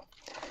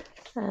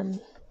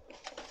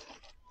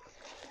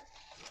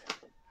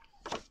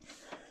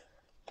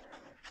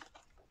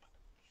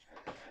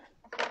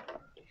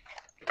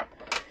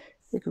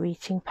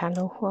greeting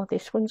panel while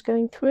this one's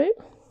going through,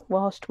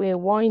 whilst we're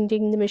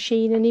winding the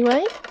machine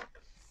anyway.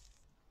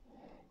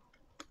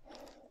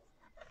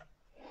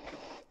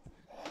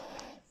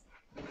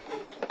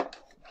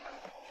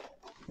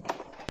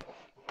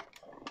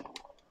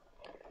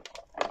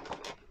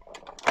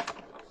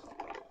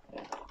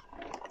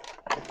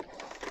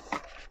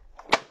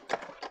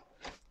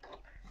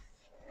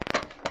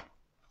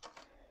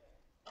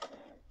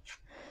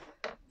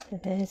 So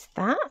there's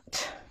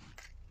that.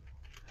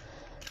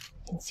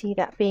 You can see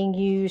that being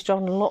used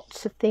on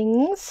lots of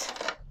things.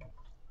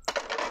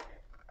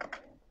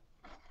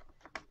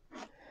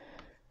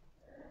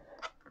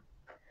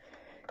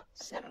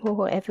 Some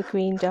more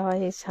evergreen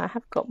dies. I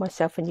have got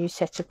myself a new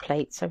set of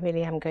plates. I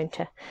really am going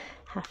to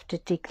have to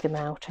dig them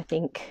out, I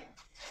think,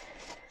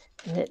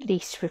 and at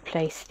least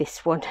replace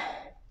this one.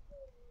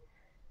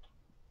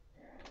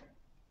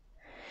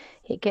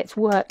 It gets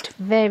worked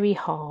very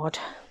hard.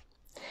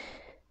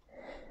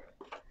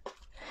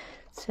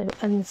 So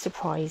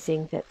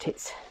unsurprising that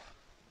it's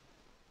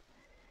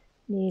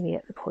nearly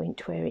at the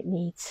point where it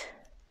needs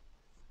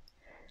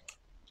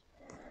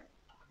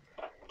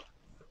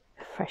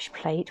a fresh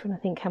plate. When I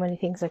think how many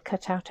things I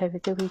cut out over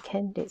the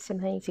weekend, it's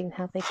amazing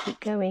how they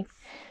keep going.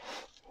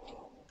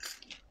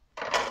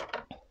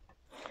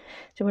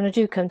 So when I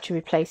do come to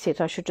replace it,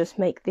 I should just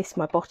make this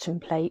my bottom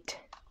plate.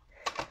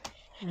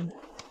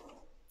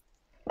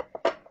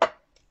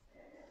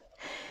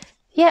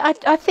 Yeah,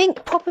 I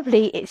think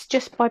probably it's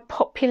just by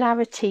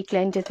popularity,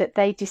 Glenda, that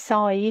they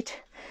decide.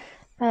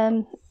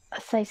 I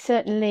say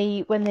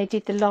certainly when they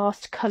did the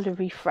last colour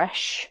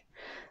refresh,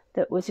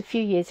 that was a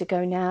few years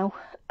ago now,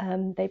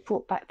 they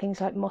brought back things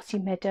like Mossy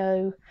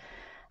Meadow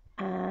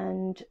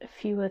and a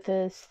few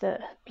others, that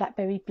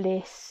Blackberry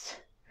Bliss.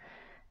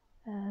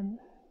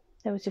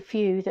 There was a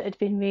few that had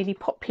been really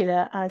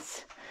popular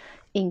as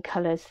in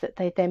colours that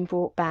they then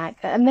brought back,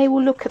 and they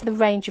will look at the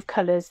range of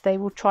colours. They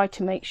will try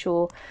to make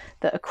sure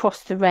that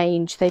across the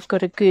range they've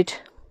got a good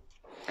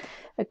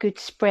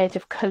spread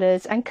of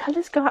colours, and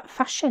colours go out of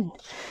fashion.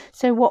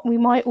 So what we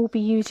might all be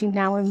using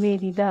now and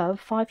really love,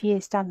 5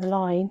 years down the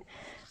line,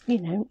 you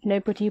know,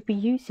 nobody will be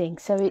using.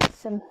 So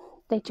it's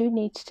they do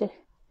need to,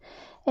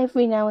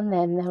 every now and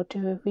then they'll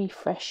do a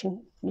refresh,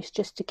 and it's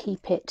just to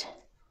keep it,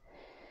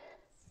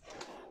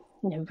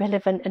 you know,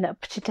 relevant and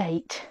up to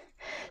date.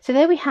 So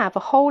there we have a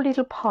whole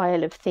little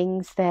pile of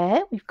things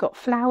there. We've got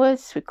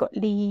flowers, we've got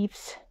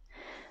leaves,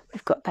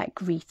 we've got that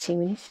greeting.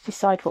 We need to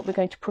decide what we're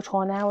going to put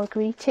on our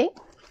greeting.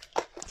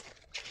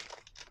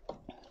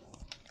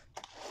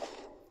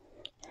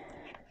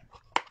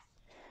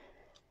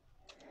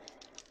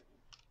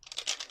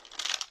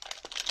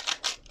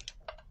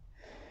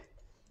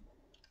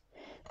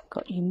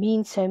 Got You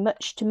Mean So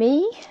Much to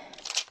Me.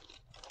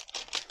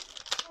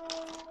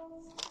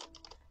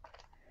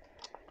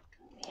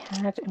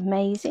 Had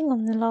Amazing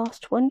on the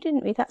last one,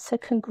 didn't we? That's a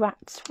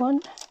congrats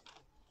one.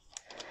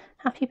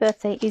 Happy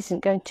Birthday isn't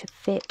going to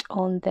fit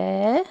on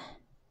there.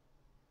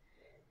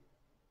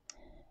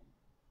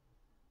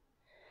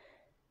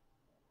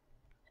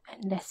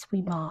 Unless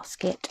we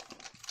mask it.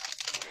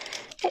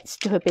 Let's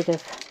do a bit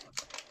of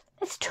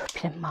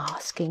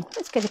masking.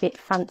 Let's get a bit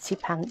fancy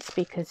pants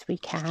because we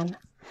can.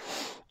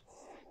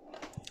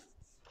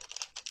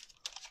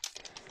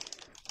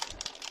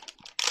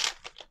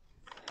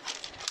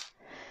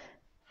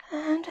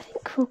 And I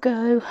think we'll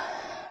go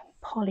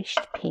polished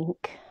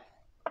pink.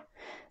 So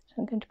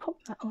I'm going to pop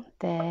that on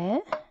there.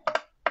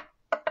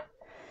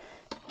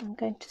 I'm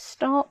going to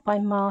start by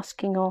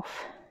masking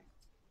off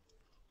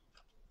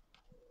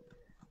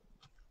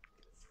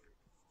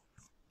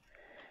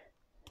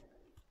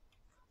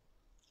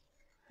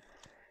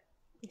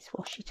this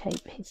washi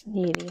tape. Is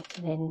nearly at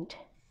an end.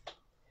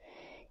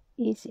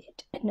 Is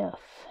it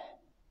enough?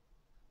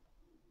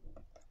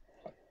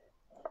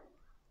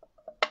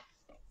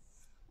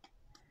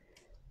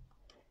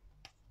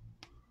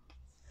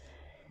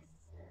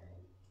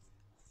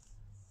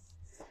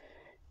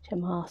 To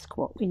mask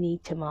what we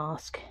need to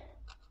mask.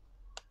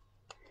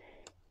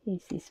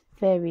 Is this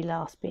very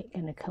last bit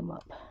going to come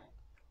up?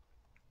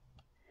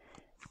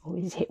 Or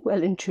is it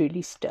well and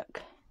truly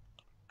stuck?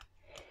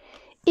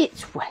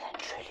 It's well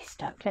and truly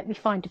stuck. Let me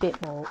find a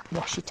bit more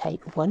washi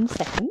tape. 1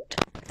 second.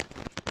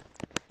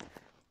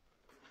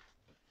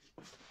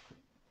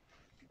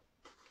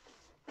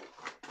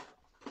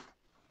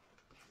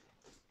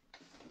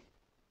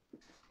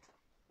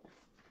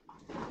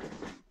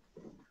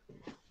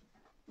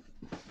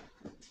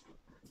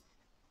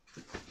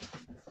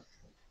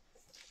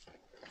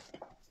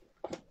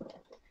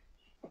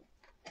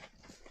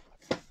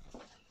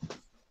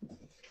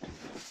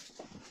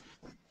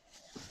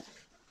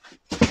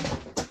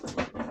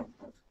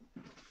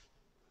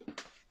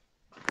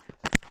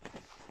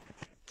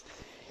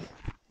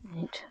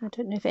 I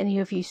don't know if any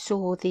of you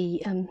saw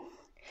the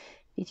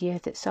video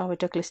that Sarah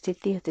Douglas did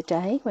the other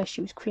day where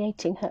she was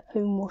creating her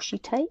own washi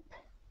tape.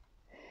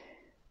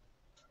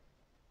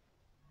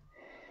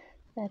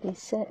 That is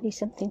certainly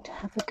something to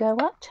have a go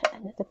at.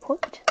 Another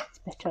point. It's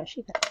better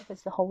actually, that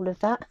covers the whole of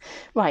that.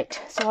 Right,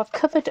 so I've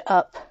covered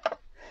up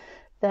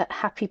the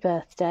Happy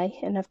Birthday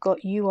and I've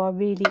got You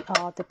Really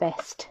Are the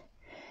Best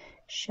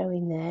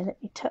showing there.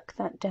 Let me tuck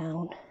that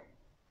down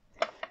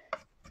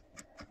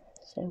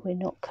so we're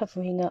not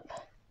covering up,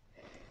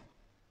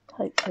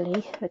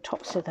 hopefully, the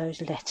tops of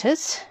those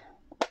letters.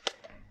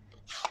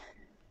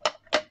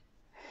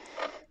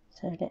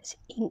 So let's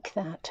ink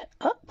that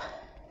up.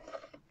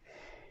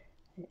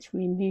 Let's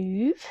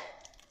remove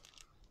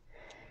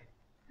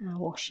our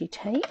washi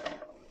tape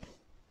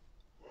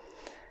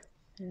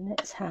and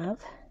let's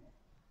have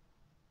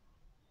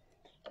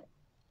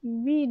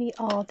You Really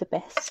Are the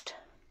Best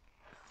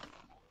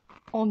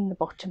on the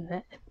bottom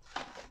there.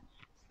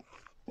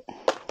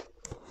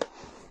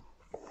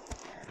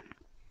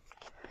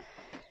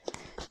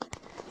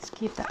 Let's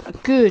give that a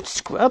good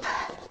scrub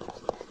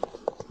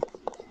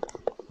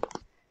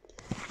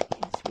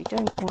because we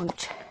don't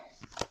want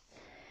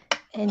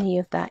any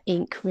of that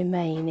ink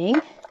remaining,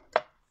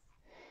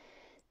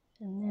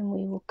 and then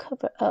we will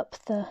cover up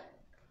the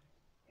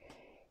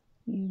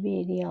You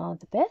really are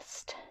the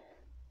best.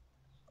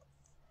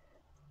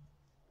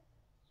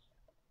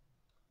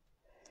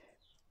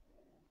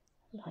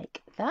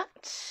 Like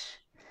that.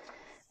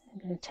 I'm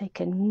going to take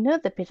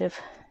another bit of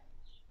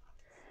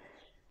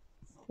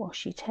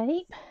washi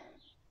tape.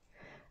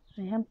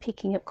 I am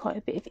picking up quite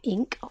a bit of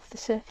ink off the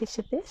surface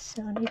of this,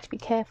 so I need to be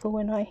careful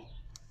when I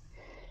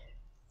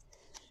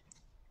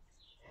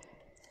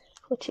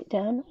put it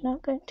down. I'm now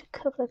going to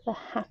cover the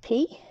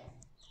happy.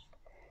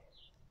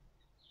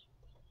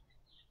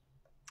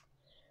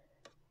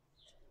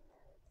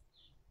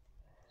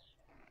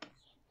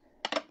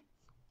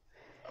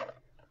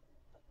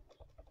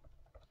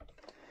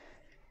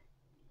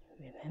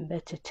 Remember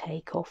to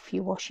take off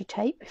your washi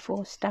tape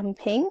before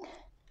stamping,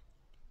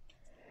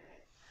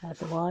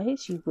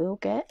 otherwise you will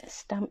get a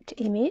stamped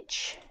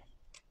image.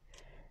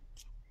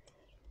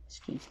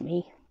 Excuse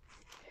me.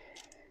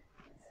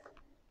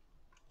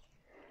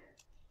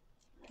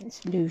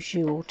 Let's lose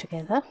you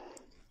altogether.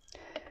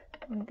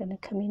 I'm going to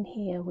come in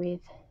here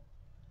with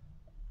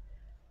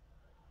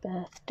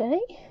birthday.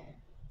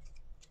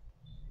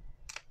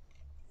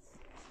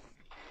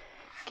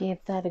 Give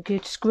that a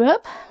good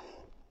scrub.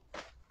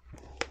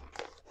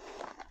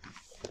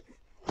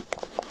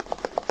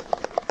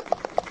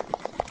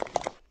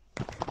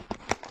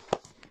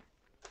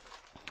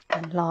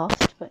 And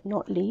last but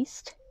not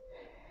least,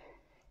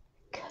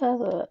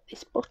 cover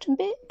this bottom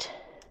bit.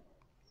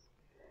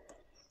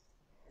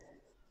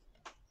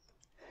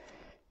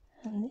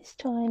 And this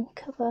time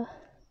cover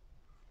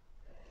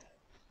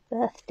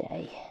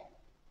birthday.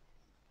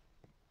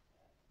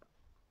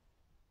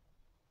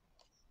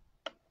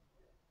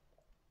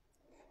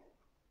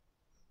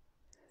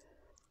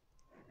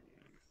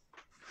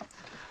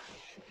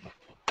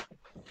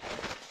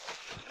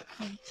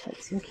 And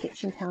take some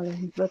kitchen towel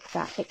and rub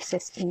that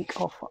excess ink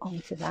off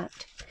onto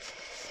that.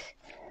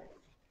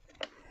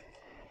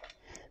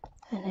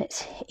 And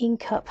let's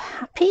ink up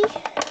happy.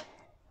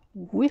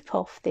 Whip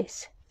off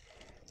this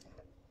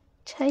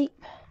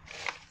tape.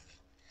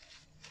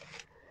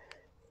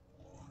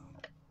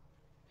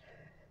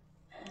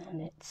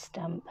 And let's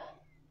stamp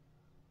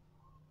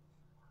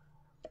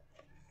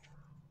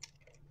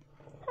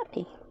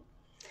happy.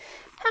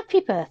 Happy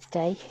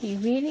birthday, you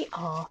really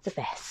are the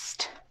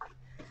best.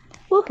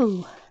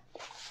 Woohoo!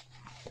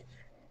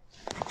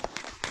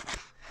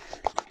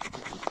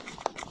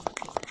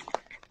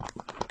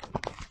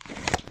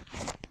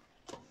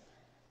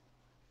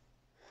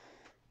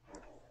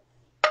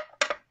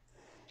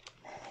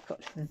 I've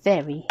got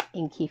very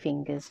inky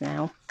fingers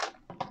now.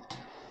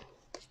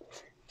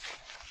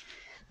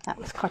 That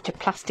was quite a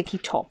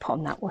plasticky top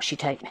on that washi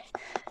tape.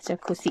 So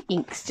of course the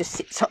ink just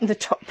sits on the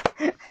top.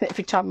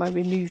 Every time I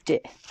removed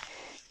it,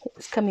 it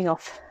was coming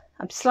off.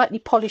 I'm slightly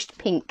polished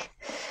pink.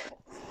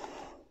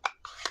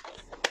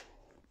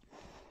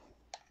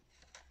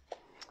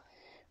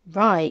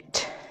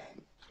 Right.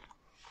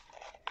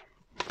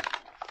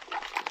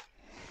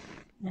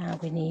 Now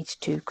we need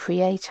to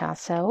create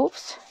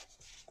ourselves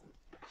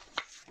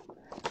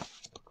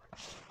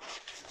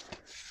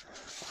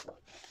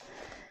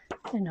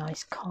a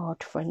nice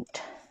card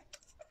front.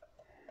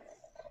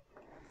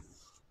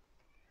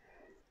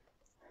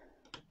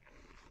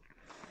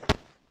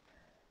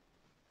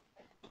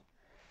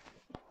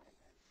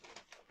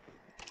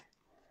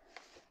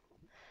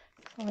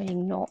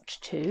 Trying not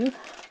to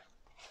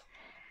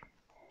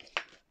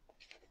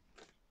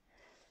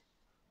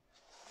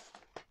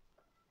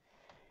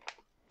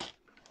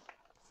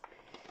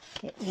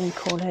get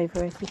ink all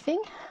over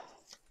everything.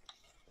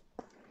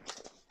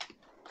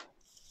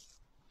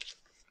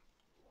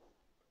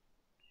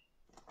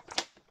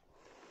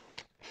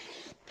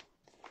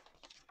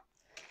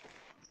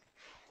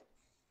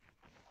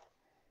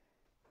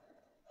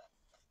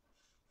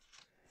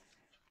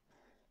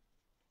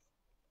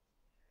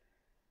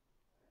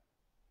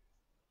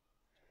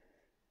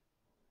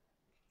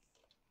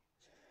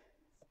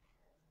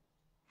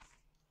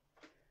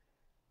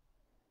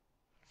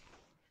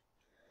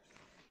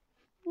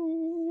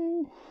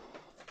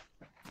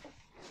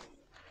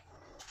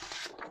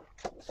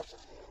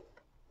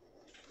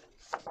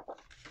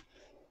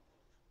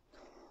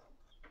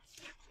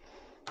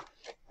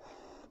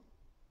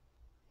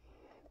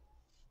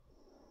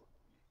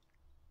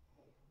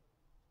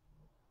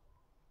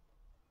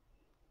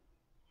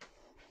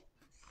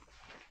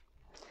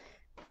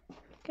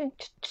 Going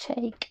to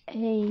take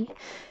a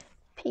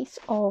piece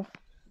of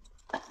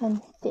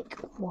thick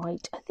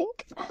white, I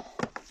think,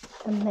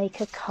 and make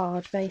a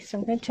card base.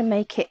 I'm going to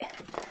make it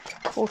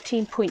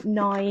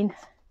 14.9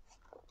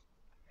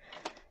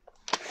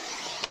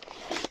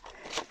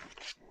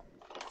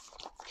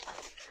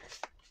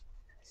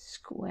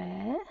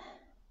 square.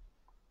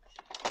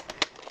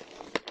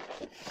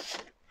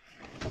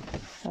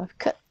 So I've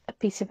cut a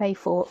piece of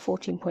A4 at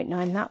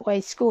 14.9 that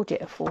way, scored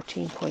it at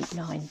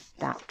 14.9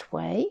 that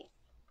way.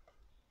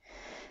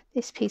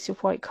 This piece of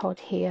white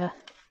card here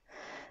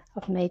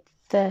I've made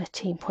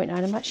 13.9.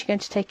 I'm actually going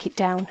to take it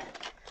down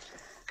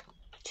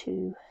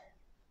to,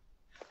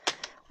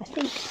 I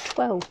think,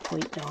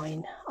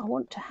 12.9. I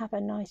want to have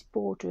a nice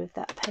border of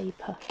that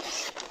paper.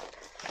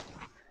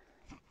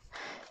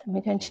 And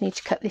we're going to need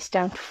to cut this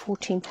down to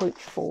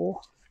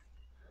 14.4.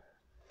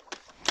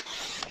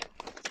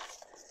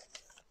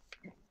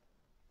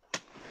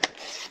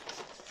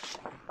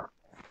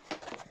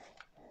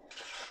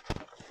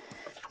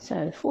 So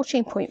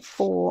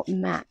 14.4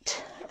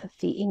 matte of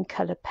the in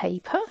colour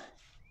paper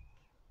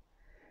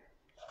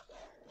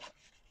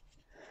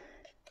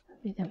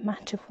with a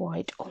matte of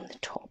white on the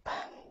top.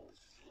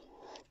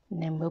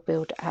 And then we'll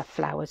build our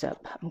flowers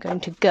up. I'm going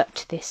to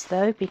gut this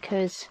though,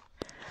 because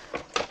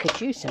I could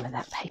use some of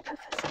that paper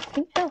for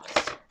something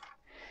else.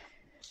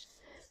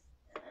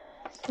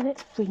 So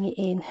let's bring it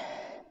in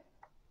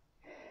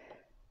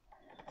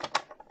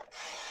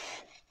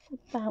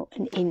about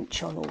an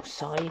inch on all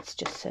sides,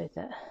 just so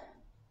that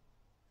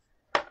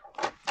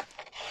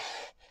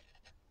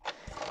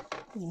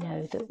we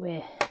know that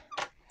we're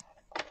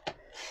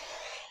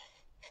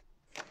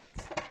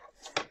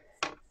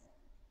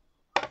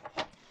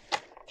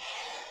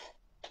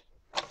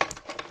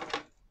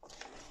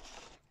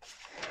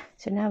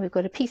so now we've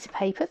got a piece of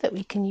paper that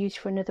we can use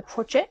for another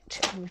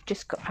project, and we've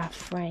just got our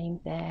frame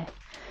there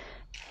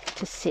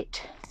to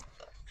sit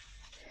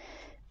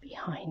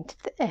behind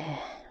there,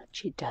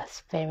 which it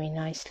does very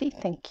nicely.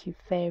 Thank you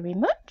very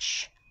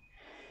much.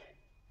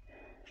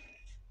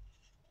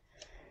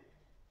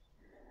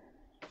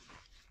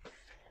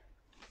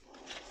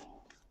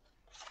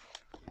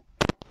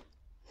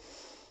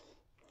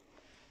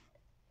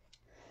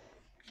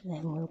 And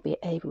then we'll be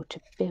able to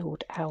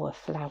build our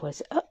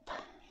flowers up.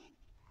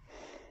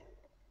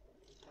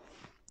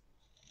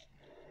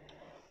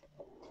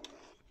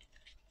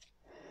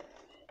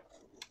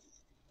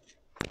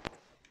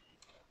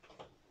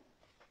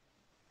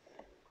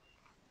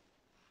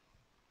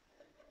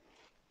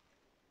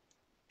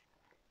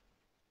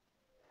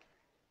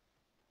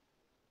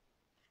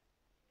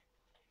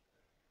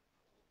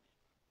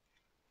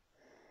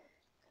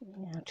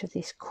 Coming out of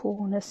this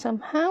corner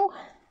somehow.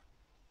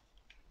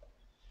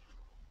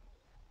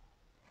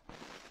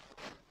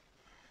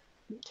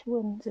 Which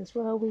ones as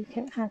well we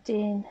can add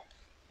in.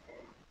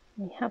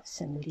 We have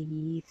some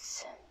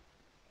leaves.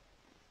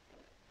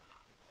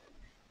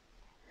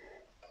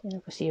 Can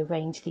obviously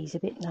arrange these a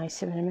bit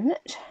nicer in a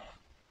minute.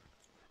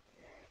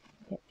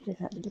 Get rid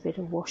of that little bit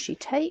of washi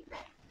tape.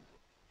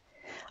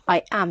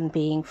 I am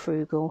being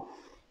frugal.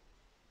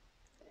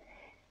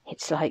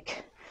 It's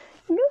like,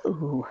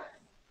 no,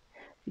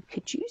 we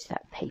could use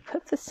that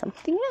paper for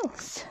something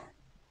else.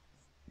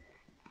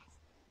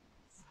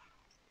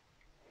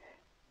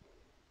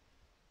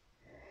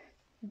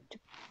 To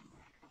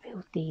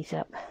build these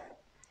up.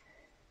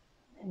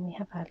 Then we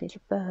have our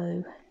little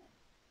bow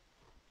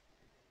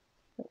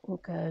that will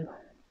go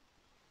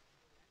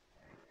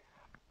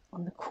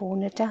on the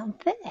corner down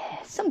there,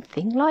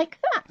 something like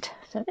that.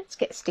 So let's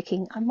get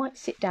sticking. I might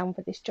sit down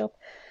for this job.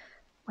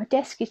 My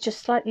desk is just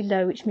slightly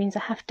low, which means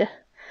I have to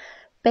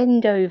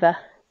bend over.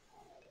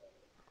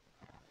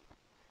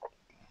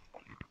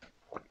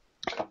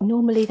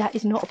 Normally that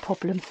is not a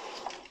problem.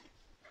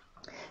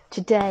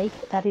 Today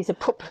that is a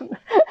problem.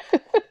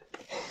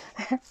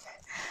 I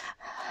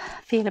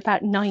feel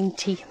about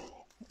 90.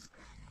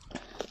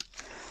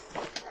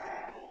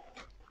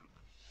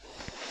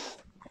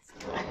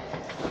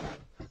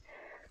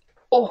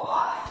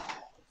 Oh,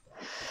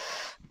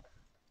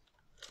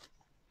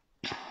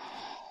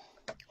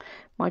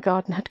 my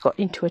garden had got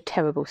into a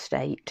terrible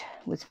state,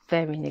 was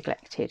very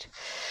neglected.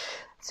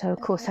 So of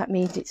course that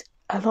means it's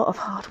a lot of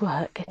hard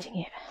work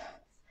getting it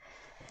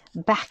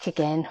back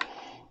again.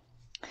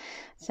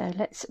 So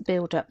let's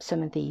build up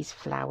some of these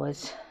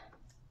flowers.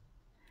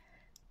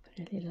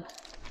 Put a little,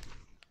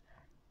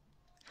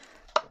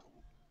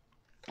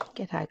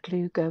 get our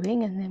glue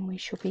going, and then we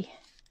shall be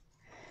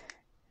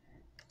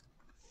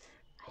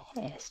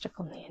a hair stuck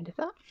on the end of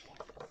that.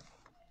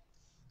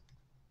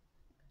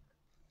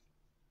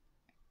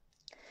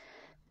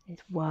 There's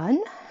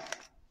one.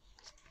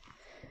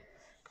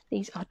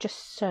 These are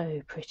just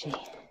so pretty.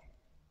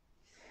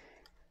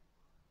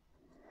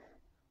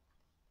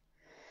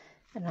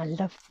 And I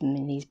love them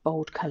in these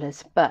bold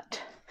colours,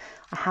 but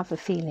I have a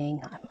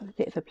feeling I'm a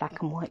bit of a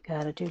black and white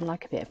girl. I do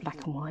like a bit of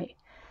black and white.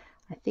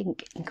 I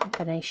think in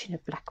combination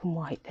of black and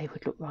white they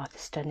would look rather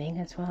stunning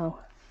as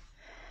well.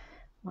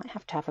 Might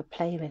have to have a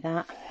play with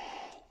that.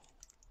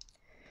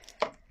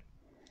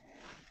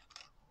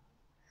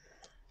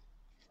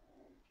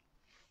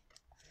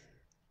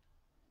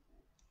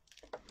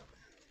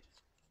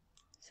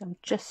 So I'm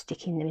just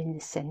sticking them in the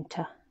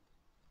centre.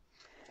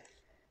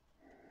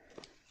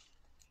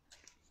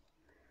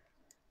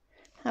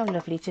 How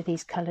lovely do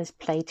these colours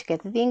play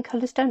together. The in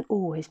colours don't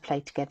always play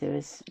together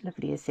as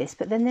lovely as this,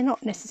 but then they're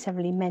not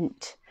necessarily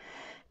meant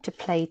to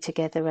play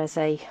together as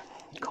a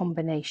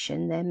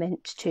combination. They're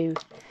meant to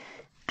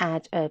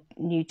add a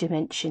new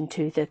dimension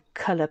to the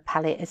colour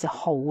palette as a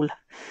whole.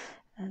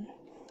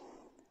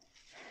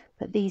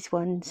 But these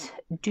ones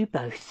do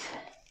both.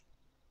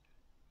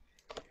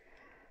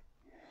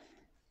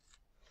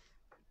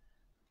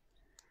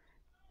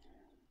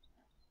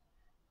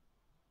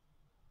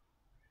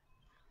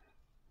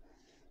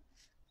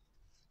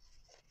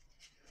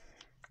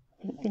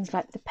 I think things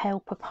like the pale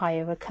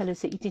papaya are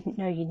colours that you didn't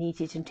know you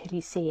needed until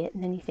you see it,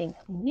 and then you think,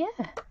 yeah,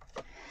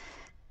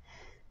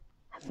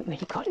 haven't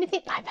really got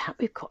anything like that.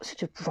 We've got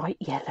sort of bright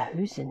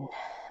yellows, and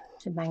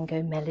the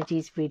mango melody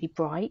is really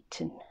bright,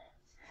 and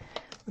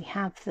we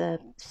have the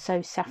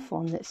So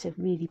Saffron that's a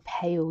really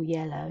pale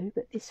yellow,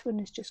 but this one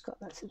has just got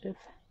that sort of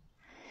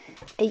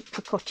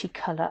apricot-y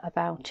colour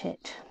about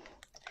it.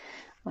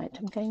 Right,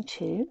 I'm going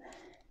to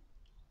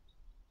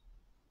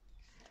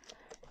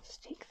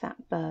stick that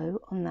bow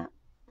on that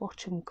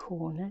bottom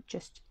corner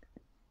just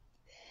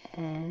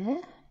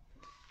there.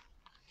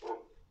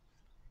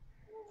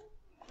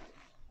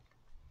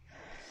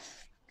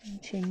 I'm going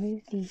to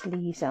move these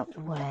leaves out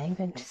the way. I'm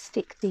going to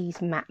stick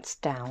these mats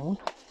down.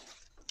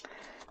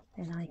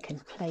 Then I can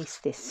place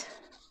this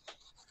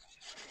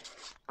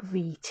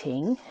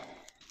greeting.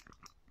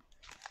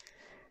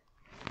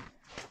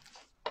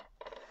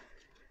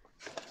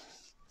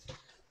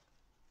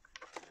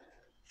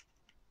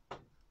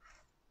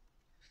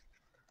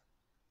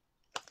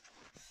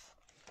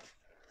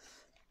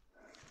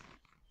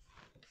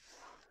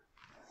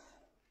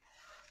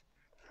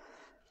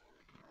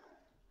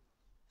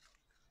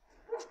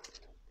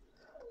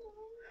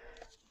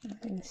 I'm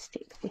going to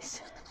stick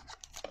this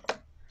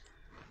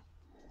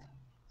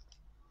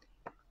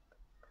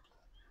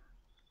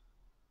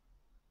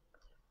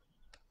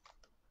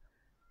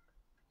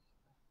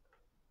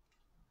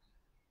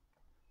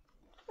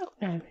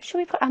no, shall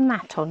we put a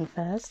mat on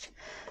first?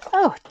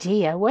 Oh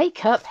dear,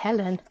 wake up,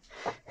 Helen.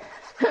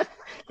 I'm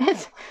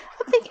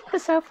thinking to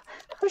myself,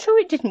 I'm sure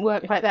it didn't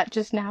work like that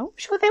just now. I'm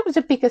sure there was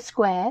a bigger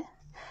square.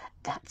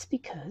 That's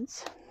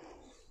because...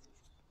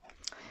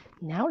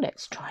 Now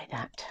let's try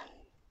that.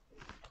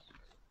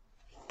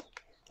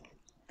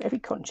 Very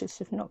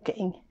conscious of not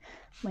getting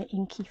my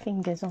inky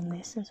fingers on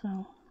this as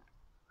well.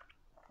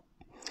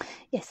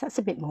 Yes, that's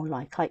a bit more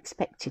like I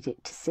expected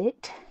it to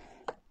sit.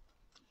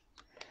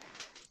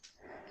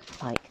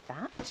 Like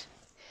that.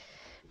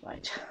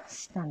 Right,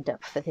 stand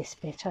up for this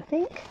bit, I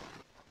think.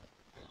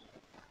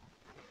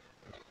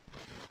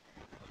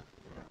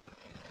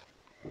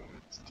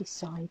 Let's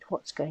decide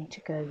what's going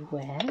to go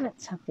where.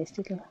 Let's have this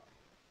little...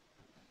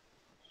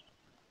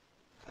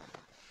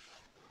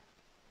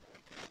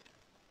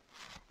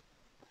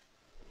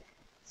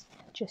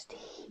 just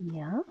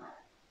here.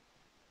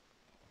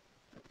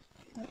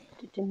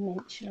 The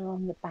dimensional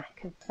on the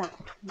back of that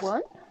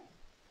one.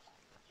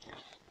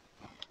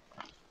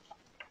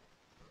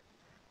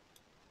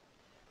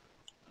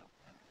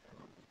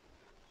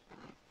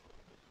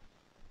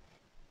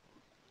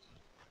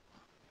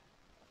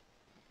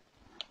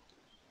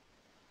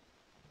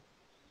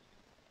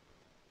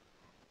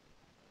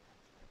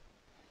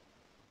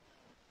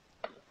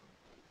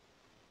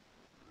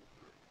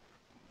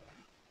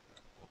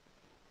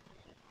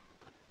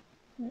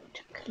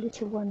 Tuck a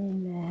little one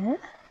in there.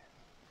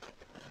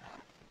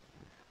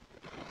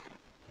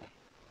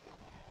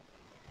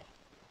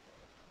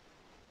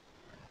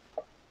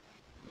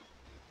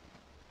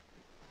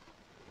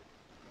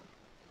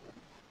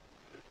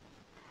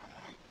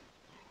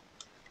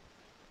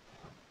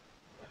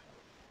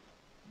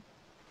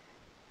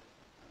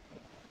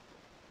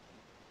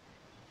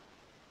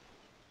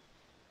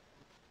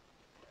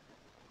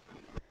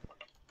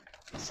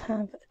 Let's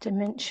have a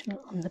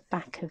dimensional on the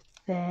back of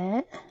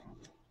there.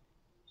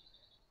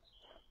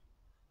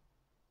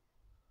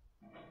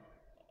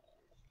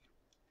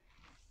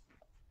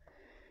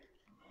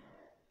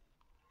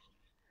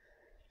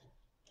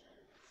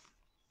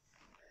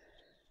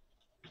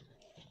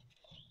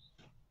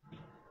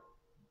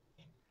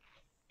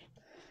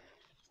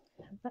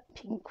 That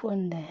pink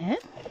one there.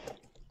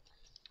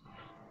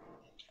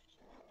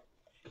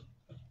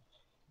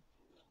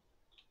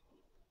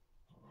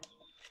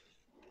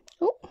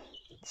 Oh,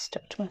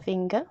 stuck to my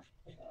finger.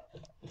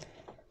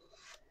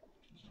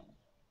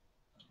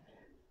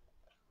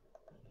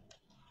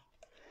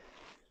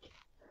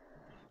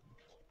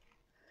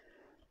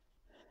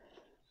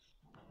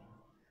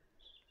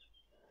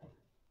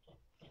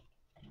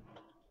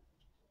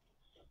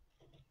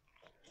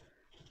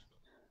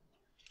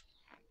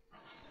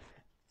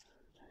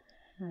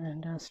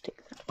 And I'll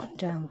stick that one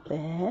down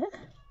there.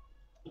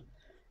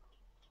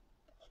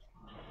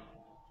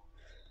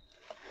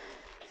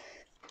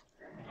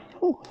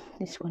 Oh,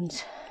 this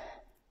one's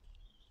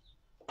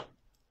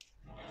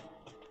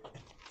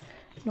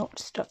not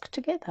stuck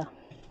together.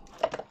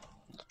 Let's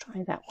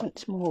try that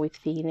once more with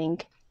feeling.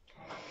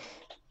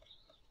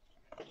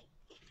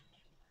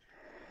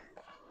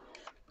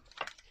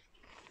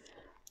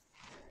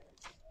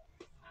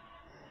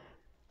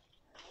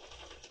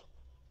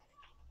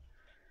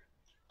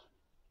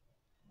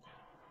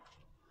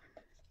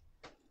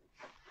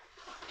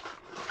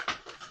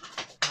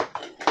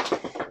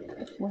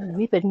 Well,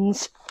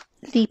 ribbon's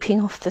leaping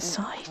off the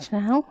side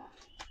now.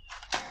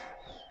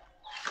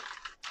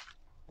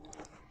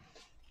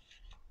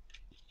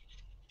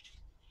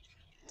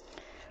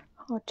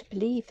 Hard to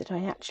believe that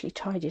I actually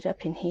tied it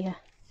up in here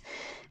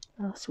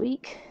last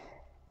week.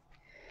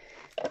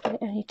 It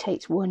only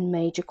takes one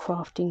major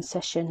crafting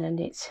session and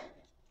it's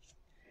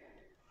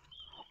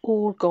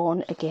all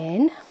gone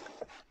again.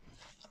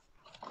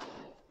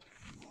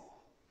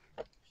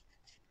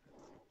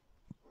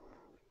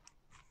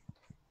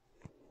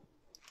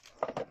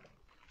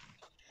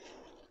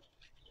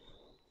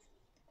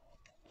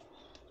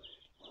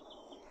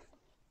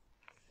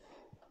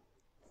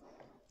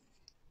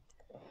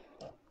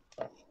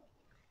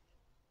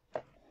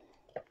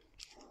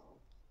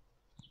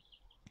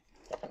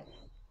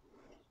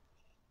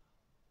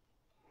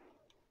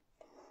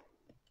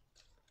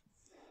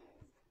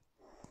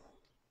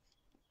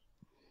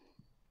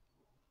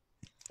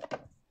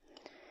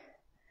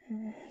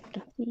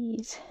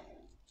 These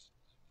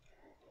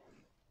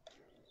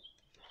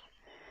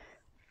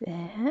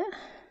there.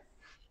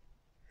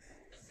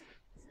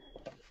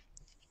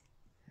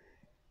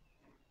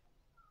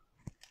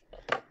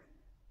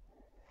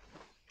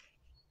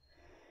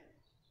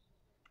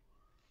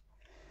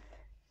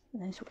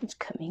 Those ones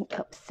coming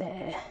up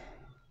there.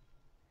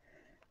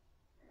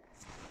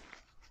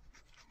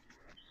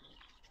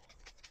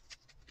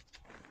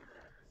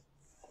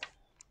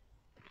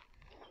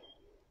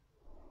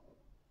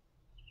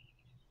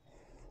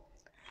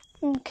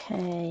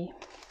 Okay.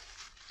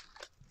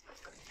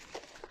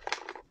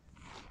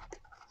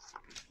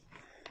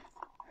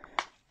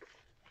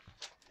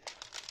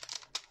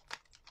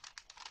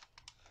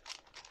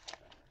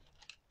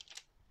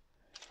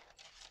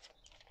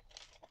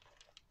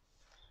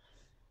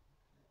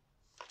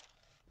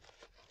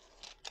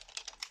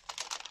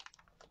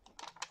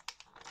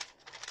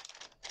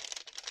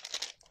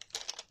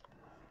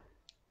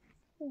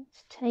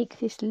 Let's take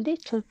this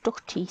little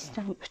dotty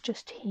stamp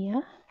just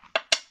here.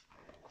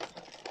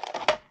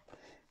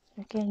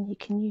 Again, you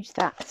can use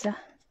that as a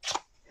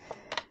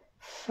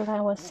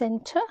flower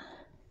centre.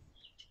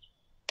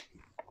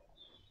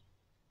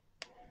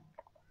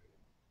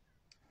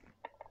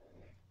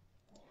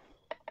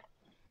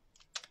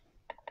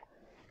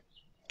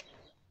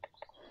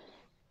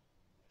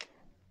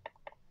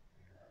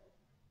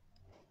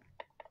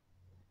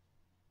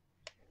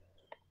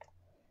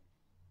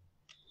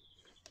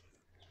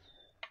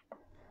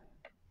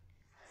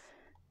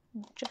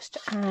 Just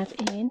add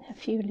in a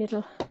few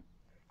little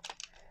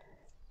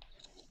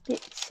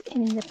bits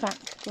in the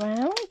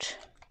background.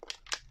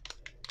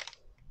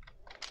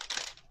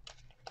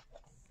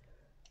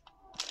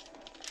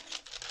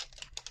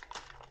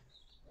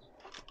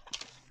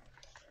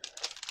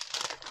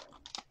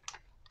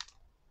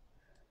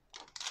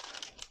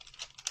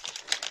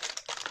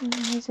 And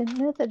there's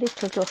another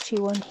little dotty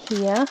one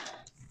here.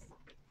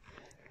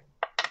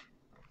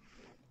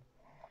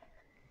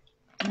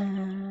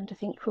 And I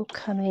think we'll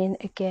come in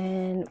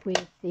again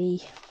with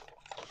the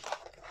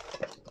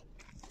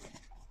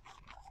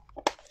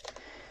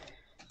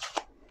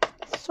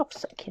soft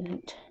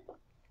succulent.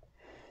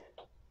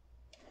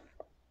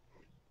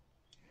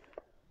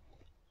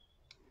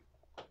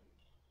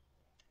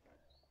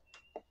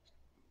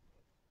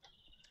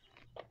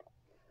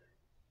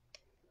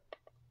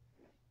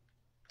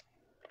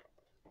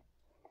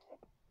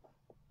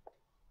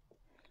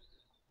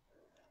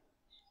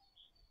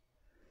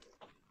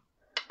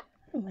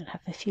 And we'll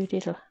have a few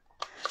little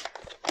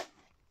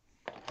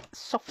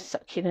soft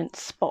succulent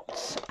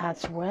spots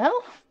as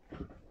well.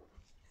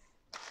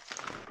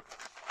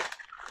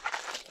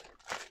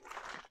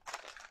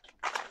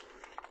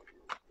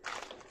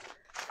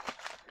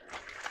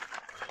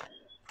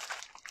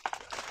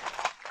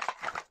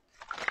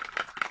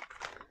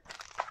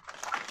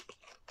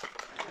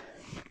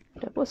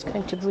 I was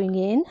going to bring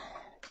in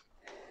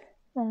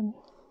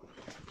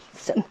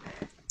some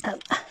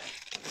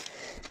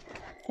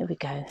there we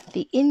go,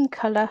 the in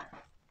colour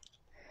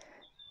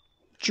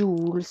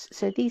jewels.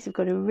 So these have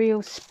got a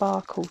real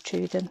sparkle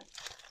to them.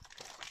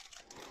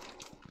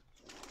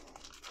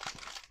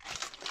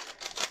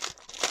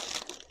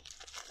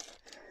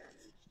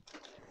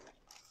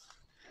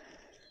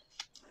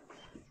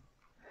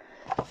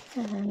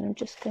 And I'm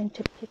just going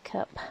to pick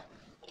up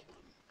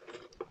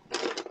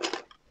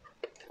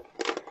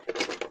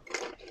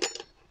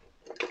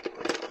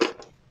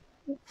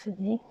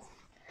hopefully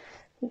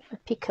with my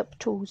pick-up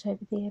tools over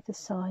the other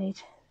side.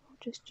 I'll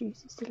just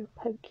use this little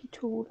pokey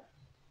tool.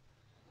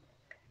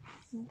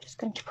 I'm just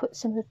going to put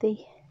some of the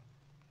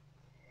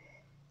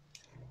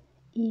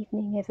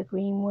evening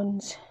evergreen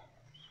ones.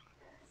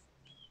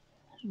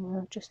 And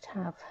I'll just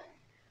have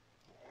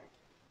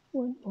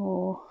one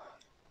more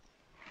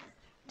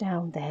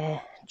down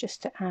there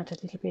just to add a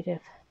little bit of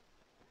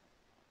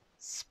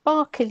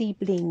sparkly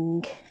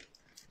bling.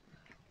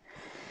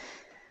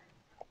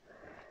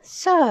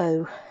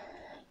 So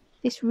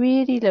this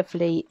really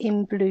lovely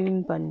in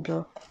bloom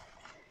bundle,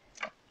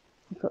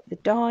 you've got the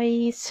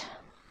dies,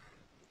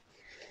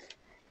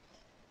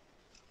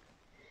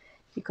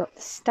 you've got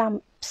the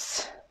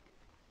stamps,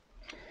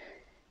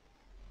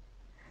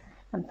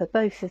 and for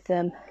both of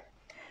them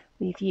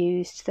we've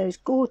used those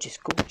gorgeous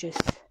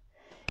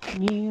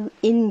new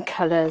in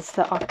colours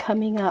that are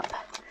coming up,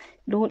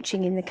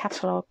 launching in the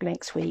catalogue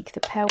next week: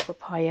 the pale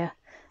papaya,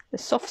 the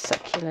soft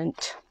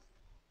succulent,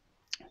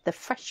 the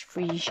fresh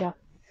freesia,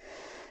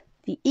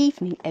 the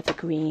evening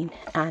evergreen,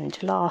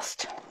 and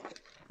last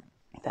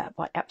but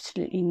by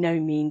absolutely no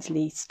means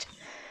least,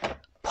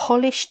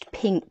 polished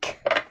pink.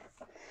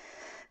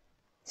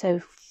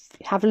 So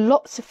have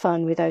lots of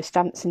fun with those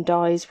stamps and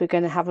dies. We're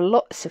going to have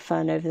lots of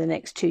fun over the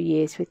next 2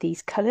 years with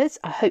these colours.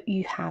 I hope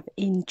you have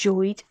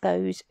enjoyed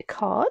those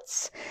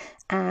cards,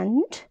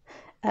 and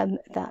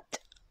that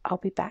I'll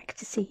be back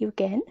to see you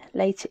again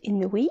later in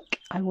the week.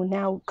 I will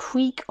now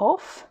creak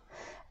off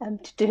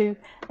to do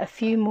a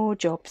few more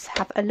jobs.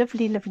 Have a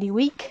lovely, lovely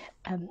week.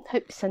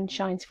 Hope the sun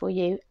shines for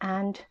you,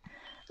 and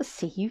I'll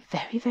see you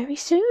very, very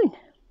soon.